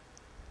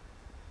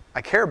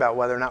 I care about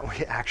whether or not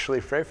we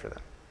actually pray for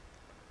them.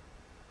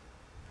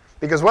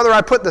 Because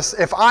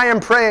if I am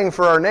praying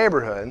for our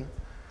neighborhood,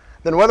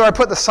 then whether I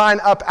put the sign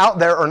up out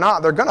there or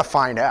not, they're going to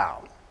find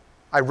out.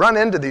 I run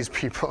into these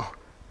people.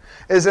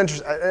 It's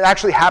interesting. It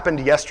actually happened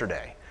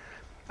yesterday.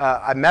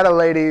 I met a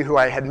lady who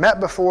I had met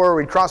before.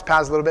 We'd crossed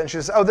paths a little bit, and she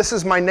says, oh, this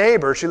is my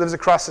neighbor. She lives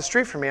across the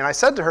street from me. And I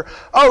said to her,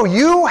 oh,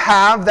 you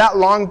have that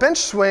long bench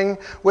swing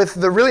with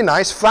the really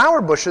nice flower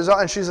bushes.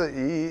 And she's like,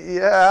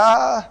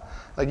 yeah.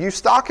 Like, you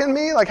stalking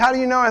me? Like, how do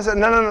you know? I said,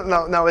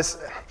 no. It's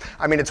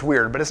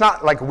weird, but it's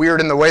not, like, weird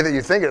in the way that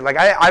you think it. Like,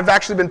 I've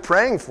actually been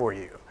praying for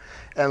you.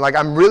 And, like,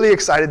 I'm really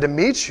excited to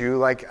meet you.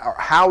 Like,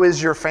 how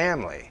is your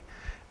family?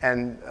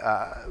 And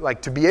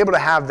like to be able to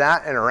have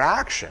that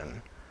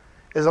interaction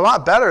is a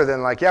lot better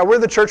than like, yeah, we're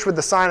the church with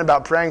the sign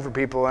about praying for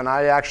people, and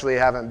I actually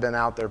haven't been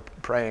out there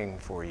praying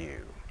for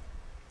you.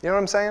 You know what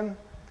I'm saying?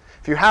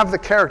 If you have the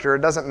character,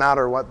 it doesn't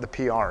matter what the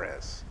PR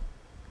is.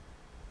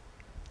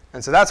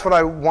 And so that's what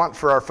I want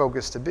for our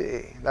focus to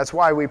be. That's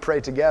why we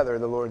pray together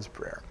the Lord's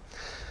Prayer.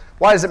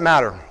 Why does it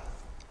matter?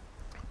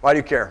 Why do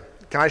you care?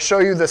 Can I show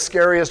you the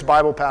scariest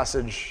Bible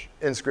passage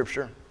in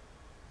Scripture?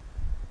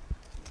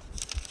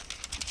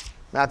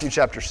 Matthew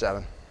chapter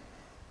 7.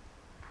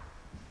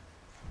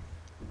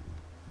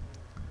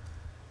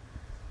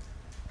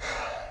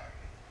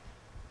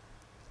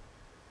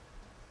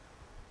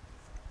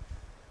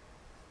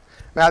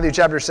 Matthew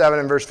chapter 7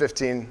 and verse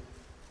 15.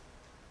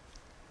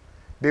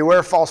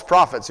 Beware false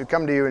prophets who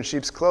come to you in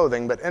sheep's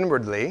clothing, but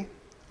inwardly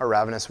are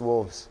ravenous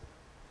wolves.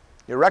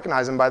 You'll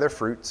recognize them by their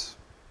fruits.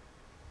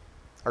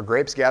 Are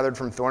grapes gathered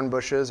from thorn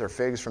bushes or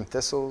figs from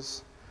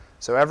thistles?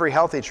 So every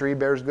healthy tree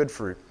bears good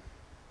fruit,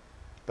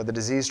 but the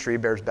diseased tree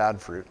bears bad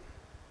fruit.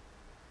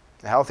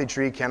 A healthy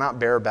tree cannot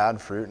bear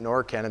bad fruit,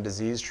 nor can a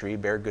diseased tree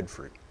bear good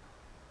fruit.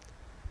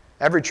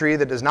 Every tree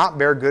that does not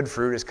bear good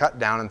fruit is cut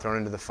down and thrown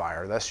into the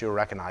fire. Thus you'll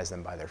recognize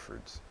them by their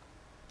fruits.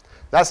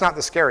 That's not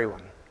the scary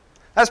one.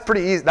 That's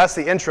pretty easy. That's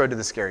the intro to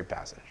the scary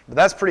passage. But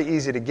that's pretty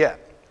easy to get.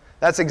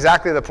 That's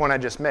exactly the point I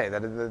just made,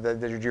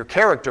 that your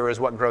character is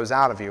what grows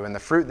out of you, and the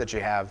fruit that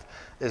you have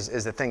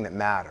is the thing that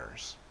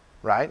matters,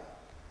 right?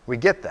 We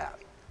get that.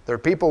 There are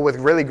people with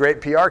really great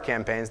PR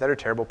campaigns that are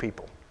terrible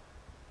people.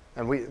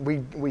 And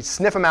we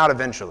sniff them out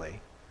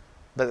eventually.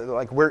 But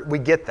like we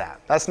get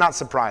that. That's not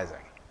surprising.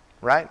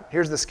 Right?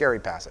 Here's the scary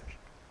passage.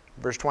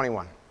 Verse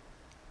 21.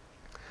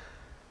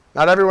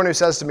 Not everyone who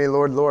says to me,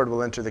 Lord, Lord,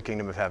 will enter the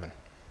kingdom of heaven.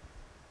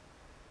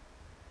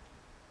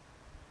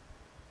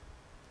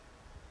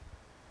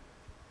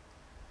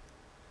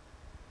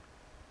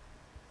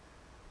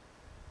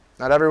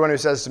 Not everyone who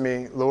says to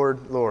me,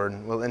 Lord,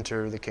 Lord, will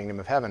enter the kingdom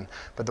of heaven,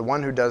 but the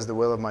one who does the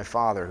will of my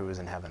Father who is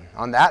in heaven.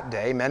 On that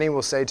day, many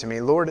will say to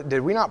me, Lord,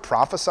 did we not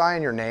prophesy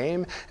in your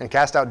name, and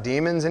cast out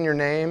demons in your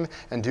name,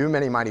 and do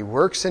many mighty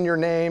works in your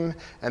name?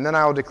 And then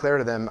I will declare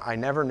to them, I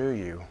never knew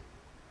you.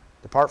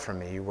 Depart from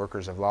me, you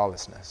workers of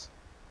lawlessness.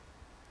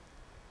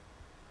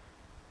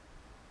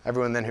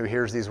 Everyone then who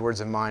hears these words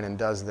of mine and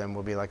does them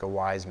will be like a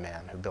wise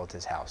man who built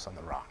his house on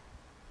the rock.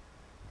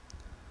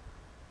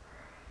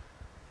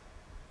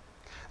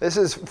 This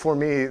is, for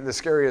me, the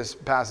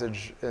scariest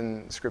passage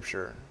in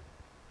Scripture.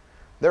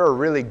 There are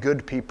really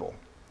good people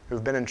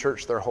who've been in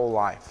church their whole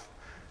life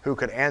who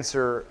could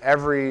answer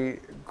every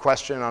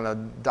question on a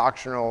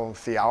doctrinal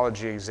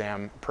theology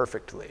exam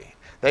perfectly.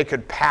 They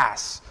could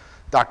pass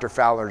Dr.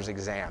 Fowler's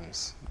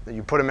exams.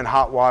 You put them in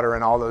hot water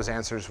and all those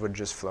answers would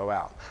just flow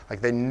out.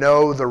 Like they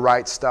know the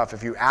right stuff.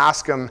 If you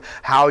ask them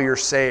how you're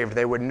saved,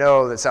 they would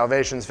know that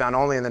salvation is found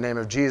only in the name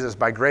of Jesus,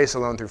 by grace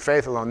alone, through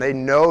faith alone. They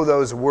know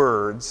those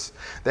words.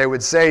 They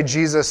would say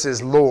Jesus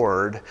is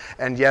Lord,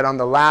 and yet on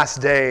the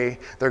last day,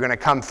 they're going to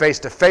come face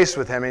to face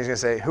with him, and he's going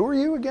to say, who are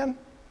you again?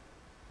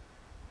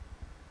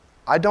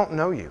 I don't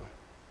know you.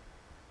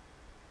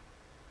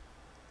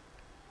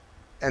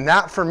 And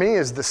that for me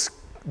is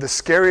the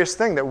scariest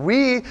thing, that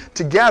we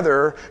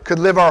together could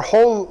live our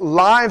whole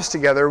lives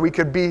together. We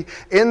could be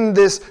in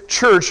this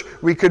church.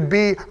 We could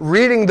be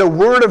reading the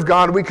Word of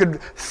God. We could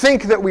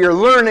think that we are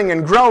learning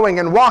and growing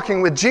and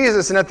walking with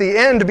Jesus, and at the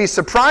end be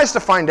surprised to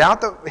find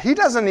out that he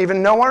doesn't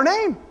even know our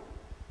name.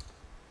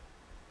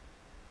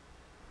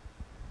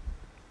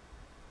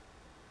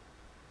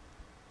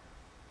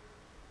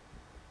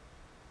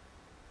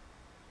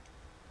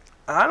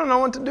 I don't know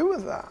what to do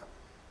with that.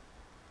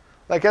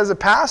 Like as a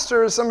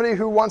pastor, as somebody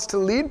who wants to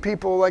lead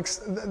people, like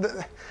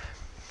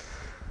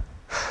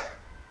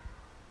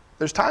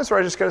there's times where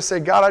I just got to say,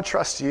 God, I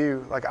trust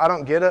you. Like I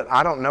don't get it.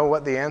 I don't know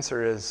what the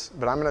answer is,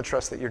 but I'm going to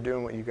trust that you're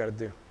doing what you got to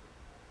do.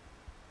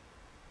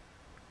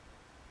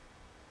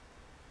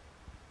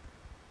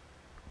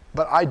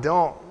 But I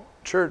don't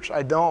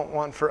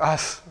want for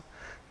us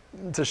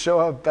to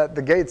show up at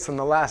the gates on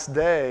the last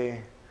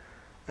day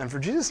and for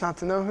Jesus not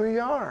to know who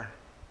you are.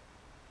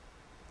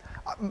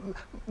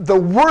 The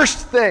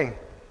worst thing,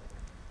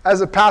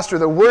 as a pastor,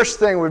 the worst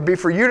thing would be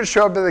for you to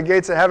show up at the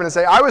gates of heaven and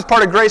say, I was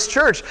part of Grace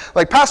Church.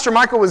 Like, Pastor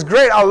Michael was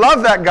great. I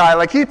love that guy.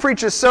 Like, he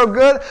preaches so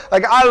good.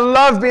 Like, I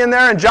love being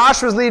there. And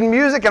Josh was leading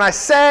music, and I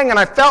sang, and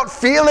I felt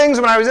feelings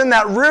when I was in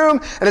that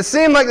room. And it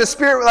seemed like the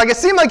Spirit, like, it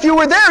seemed like you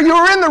were there. You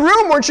were in the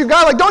room, weren't you,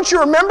 God? Like, don't you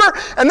remember?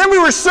 And then we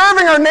were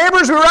serving our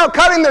neighbors. We were out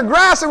cutting their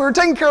grass, and we were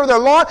taking care of their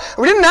lawn. And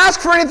we didn't ask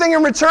for anything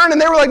in return.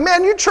 And they were like,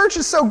 man, your church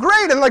is so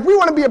great. And, like, we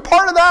want to be a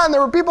part of that. And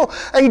there were people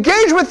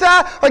engaged with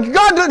that. Like,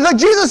 God, like,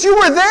 Jesus, you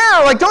were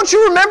there. Like, don't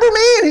you remember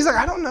me? And he's like,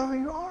 I don't know who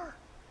you are.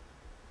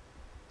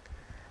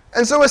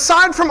 And so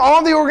aside from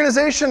all the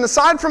organization,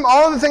 aside from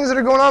all of the things that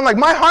are going on, like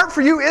my heart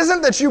for you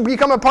isn't that you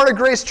become a part of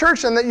Grace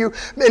Church and that you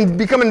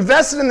become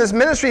invested in this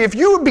ministry. If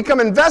you become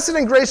invested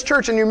in Grace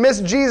Church and you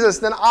miss Jesus,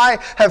 then I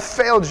have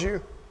failed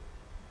you.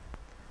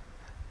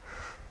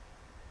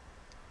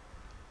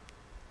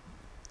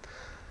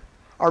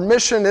 Our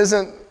mission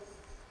isn't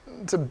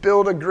to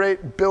build a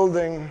great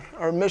building.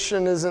 Our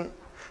mission isn't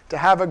to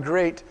have a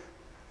great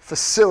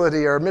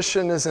facility. Our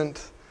mission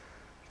isn't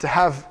to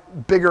have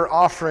bigger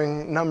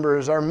offering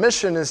numbers. Our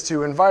mission is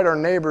to invite our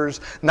neighbors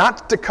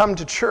not to come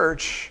to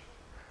church.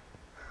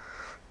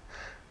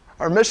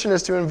 Our mission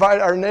is to invite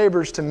our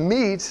neighbors to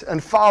meet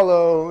and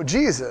follow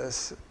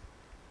Jesus,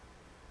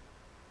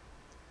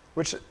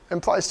 which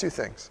implies two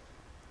things.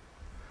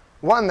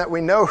 One, that we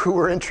know who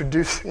we're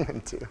introducing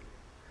them to.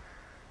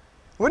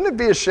 Wouldn't it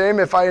be a shame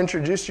if I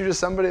introduced you to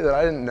somebody that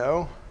I didn't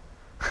know?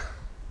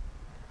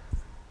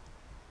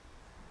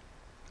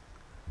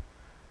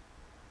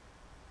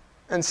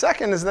 And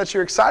second is that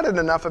you're excited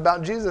enough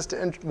about Jesus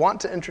to want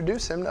to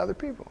introduce him to other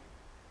people.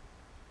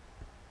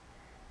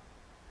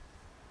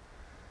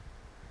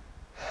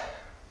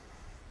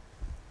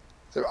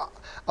 So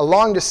I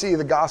long to see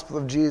the gospel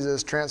of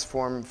Jesus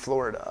transform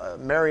Florida,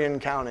 Marion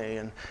County,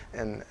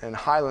 and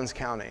Highlands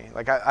County.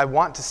 Like I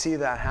want to see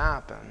that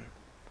happen.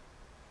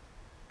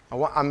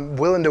 I'm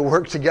willing to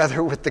work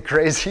together with the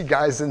crazy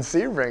guys in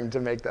Sebring to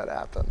make that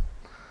happen.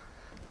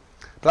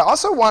 But I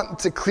also want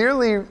to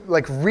clearly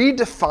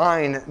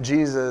redefine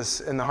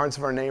Jesus in the hearts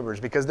of our neighbors,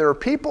 because there are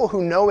people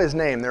who know his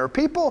name. There are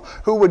people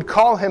who would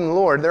call him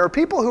Lord. There are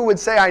people who would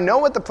say, I know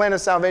what the plan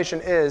of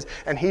salvation is,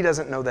 and he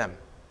doesn't know them.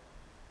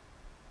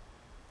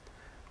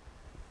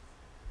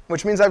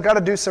 Which means I've got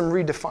to do some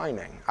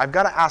redefining. I've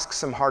got to ask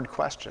some hard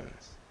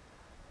questions.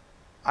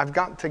 I've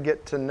got to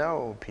get to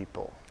know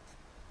people.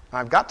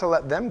 I've got to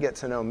let them get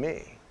to know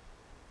me.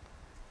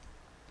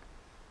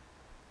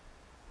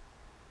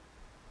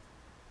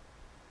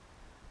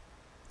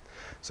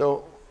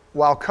 So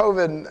while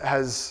COVID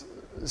has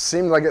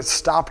seemed like it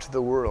stopped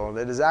the world,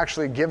 it has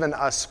actually given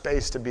us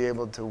space to be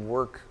able to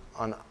work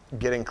on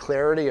getting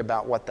clarity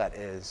about what that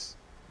is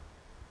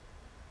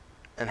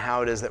and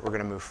how it is that we're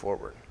going to move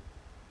forward.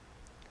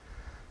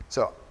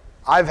 So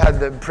I've had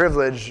the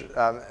privilege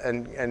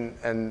and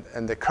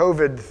the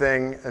COVID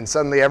thing, and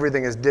suddenly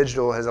everything is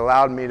digital, has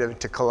allowed me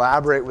to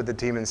collaborate with the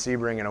team in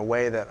Sebring in a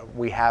way that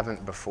we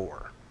haven't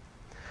before.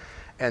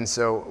 And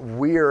so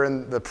we are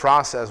in the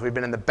process, we've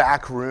been in the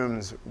back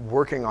rooms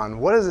working on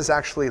what does this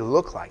actually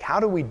look like? How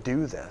do we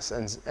do this?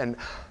 And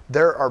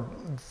there are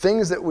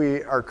things that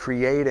we are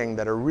creating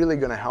that are really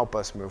going to help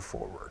us move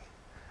forward.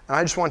 And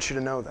I just want you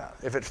to know that.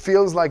 If it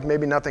feels like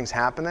maybe nothing's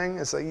happening,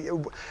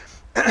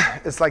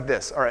 it's like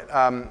this. All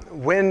right,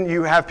 when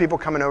you have people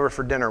coming over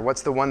for dinner,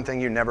 what's the one thing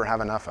you never have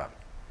enough of?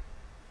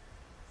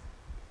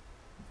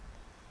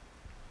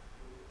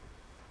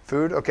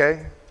 Food,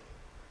 okay.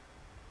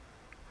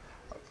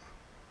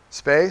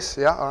 Space,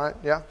 yeah, all right,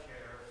 yeah.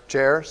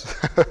 Chairs.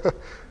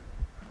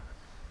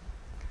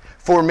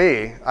 For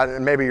me,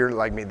 maybe you're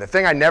like me, the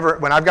thing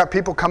when I've got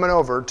people coming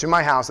over to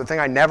my house, the thing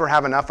I never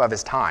have enough of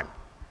is time.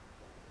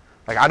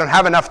 Like I don't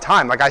have enough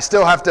time. Like I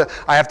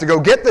have to go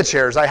get the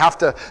chairs. I have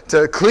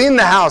to clean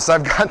the house.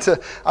 I've got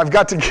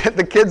to get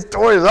the kids'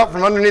 toys up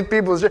from underneath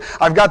people's chairs.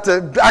 I've got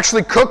to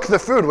actually cook the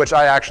food, which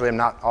I actually am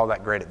not all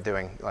that great at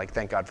doing. Like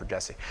thank God for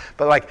Jesse.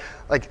 But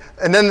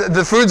and then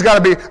the food's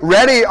got to be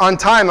ready on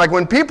time. Like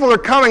when people are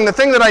coming, the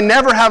thing that I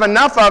never have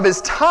enough of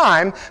is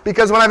time,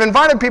 because when I've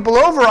invited people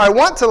over, I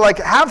want to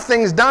have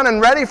things done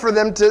and ready for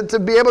them to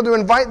be able to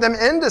invite them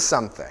into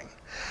something.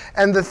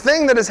 And the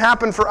thing that has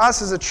happened for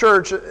us as a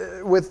church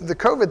with the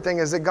COVID thing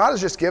is that God has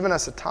just given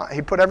us a time.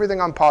 He put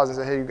everything on pause and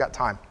said, hey, you've got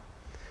time.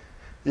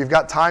 You've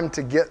got time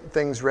to get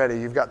things ready.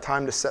 You've got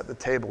time to set the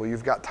table.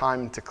 You've got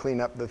time to clean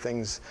up the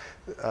things,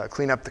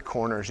 clean up the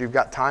corners. You've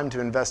got time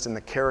to invest in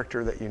the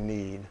character that you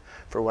need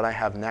for what I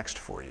have next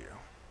for you.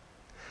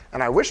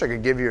 And I wish I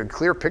could give you a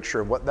clear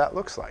picture of what that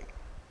looks like.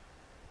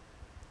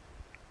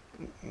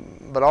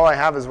 But all I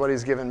have is what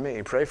he's given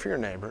me. Pray for your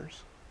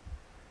neighbors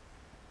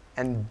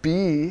and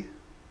be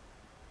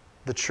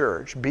the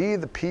church, be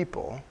the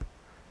people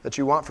that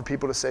you want for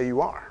people to say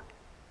you are.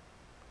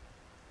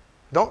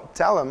 Don't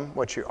tell them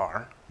what you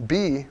are.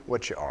 Be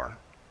what you are.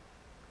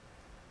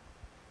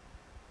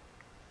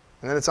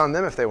 And then it's on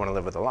them if they want to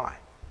live with a lie.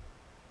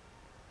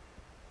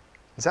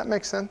 Does that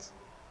make sense?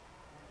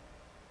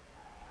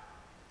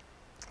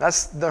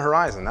 That's the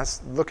horizon.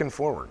 That's looking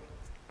forward.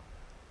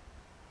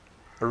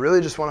 I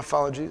really just want to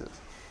follow Jesus.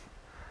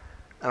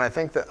 And I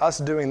think that us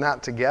doing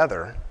that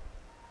together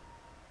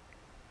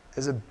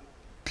is a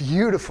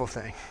beautiful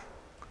thing.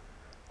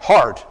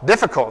 Hard,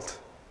 difficult.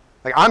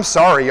 I'm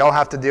sorry y'all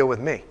have to deal with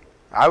me.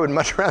 I would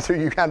much rather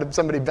you had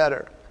somebody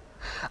better.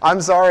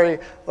 I'm sorry,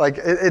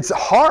 it's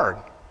hard.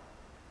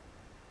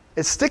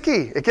 It's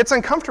sticky. It gets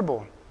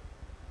uncomfortable.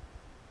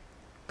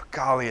 But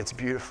golly, it's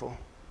beautiful.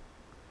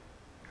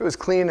 If it was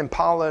clean and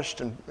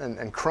polished and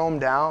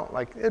chromed out,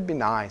 it'd be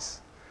nice.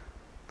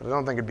 But I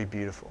don't think it'd be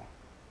beautiful.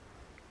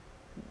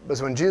 But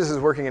when Jesus is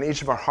working in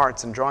each of our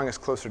hearts and drawing us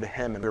closer to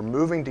him, and we're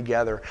moving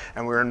together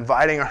and we're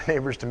inviting our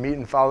neighbors to meet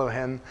and follow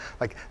him,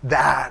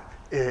 that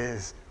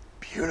is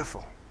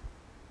beautiful.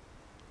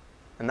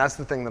 And that's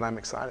the thing that I'm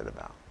excited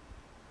about.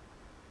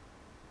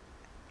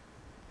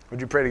 Would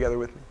you pray together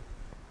with me?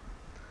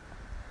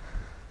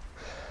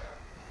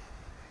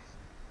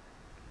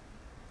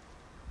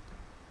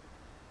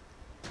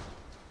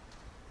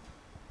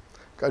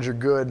 God, you're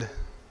good.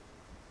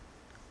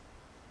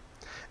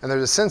 And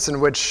there's a sense in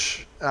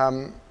which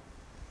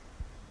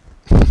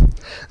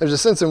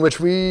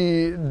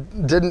we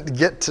didn't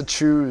get to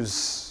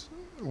choose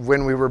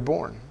when we were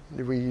born.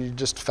 We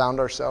just found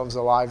ourselves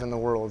alive in the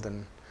world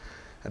and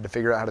had to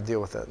figure out how to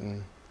deal with it.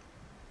 And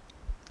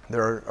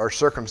there are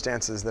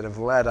circumstances that have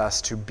led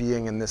us to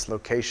being in this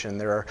location.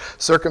 There are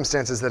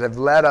circumstances that have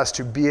led us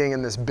to being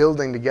in this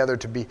building together,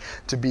 to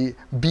be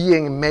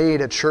being made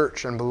a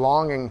church and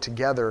belonging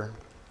together.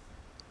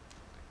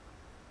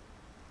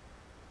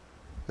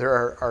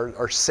 There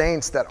are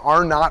saints that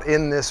are not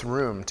in this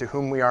room to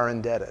whom we are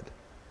indebted.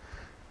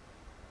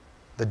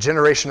 The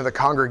generation of the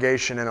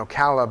congregation in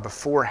Ocala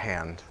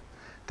beforehand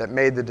that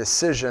made the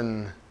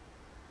decision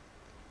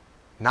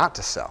not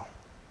to sell.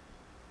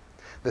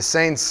 The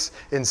saints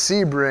in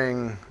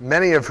Sebring,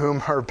 many of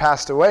whom are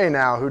passed away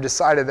now, who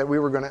decided that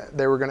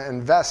they were going to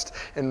invest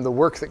in the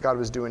work that God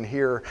was doing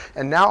here.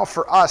 And now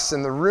for us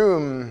in the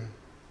room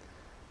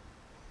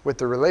with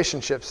the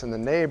relationships and the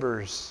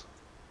neighbors,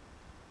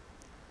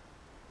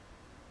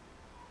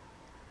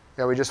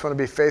 God, we just want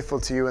to be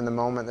faithful to you in the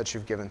moment that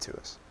you've given to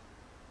us.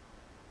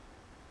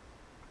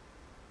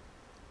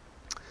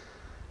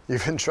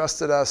 You've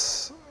entrusted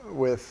us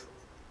with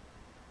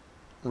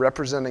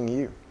representing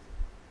you.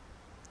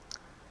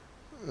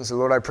 And so,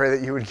 Lord, I pray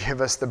that you would give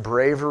us the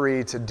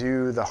bravery to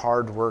do the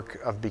hard work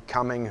of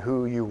becoming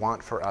who you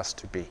want for us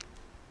to be.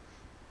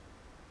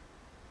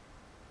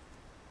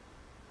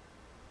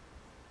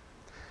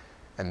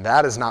 And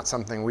that is not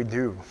something we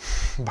do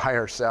by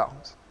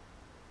ourselves.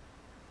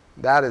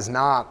 That is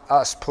not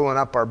us pulling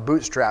up our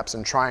bootstraps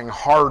and trying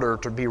harder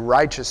to be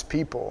righteous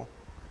people.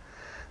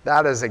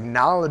 That is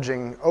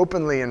acknowledging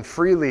openly and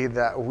freely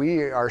that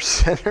we are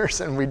sinners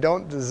and we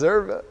don't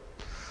deserve it.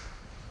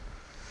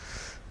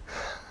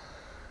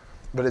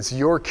 But it's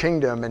your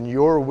kingdom and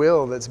your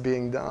will that's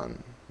being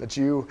done. That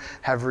you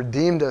have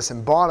redeemed us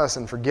and bought us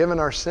and forgiven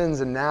our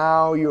sins, and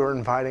now you are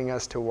inviting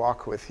us to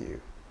walk with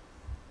you.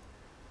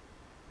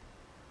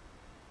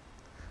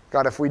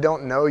 God, if we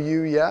don't know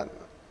you yet,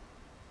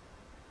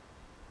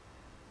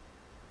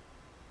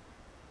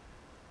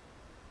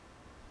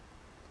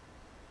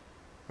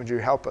 would you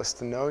help us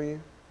to know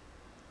you?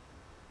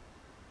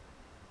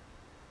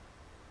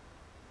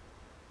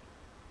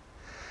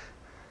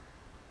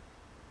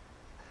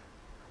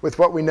 With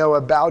what we know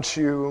about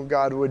you,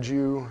 God, would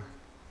you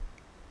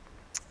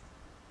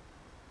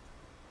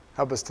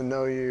help us to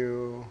know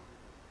you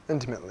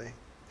intimately?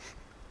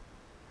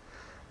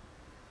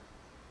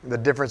 The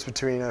difference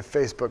between a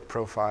Facebook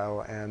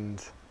profile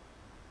and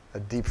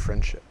a deep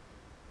friendship.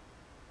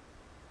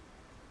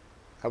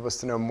 Help us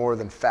to know more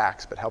than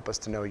facts, but help us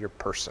to know your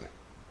person.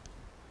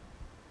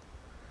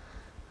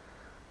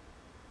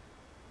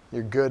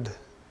 You're good.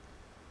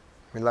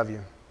 We love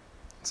you.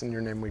 It's in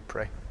your name we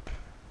pray.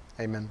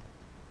 Amen.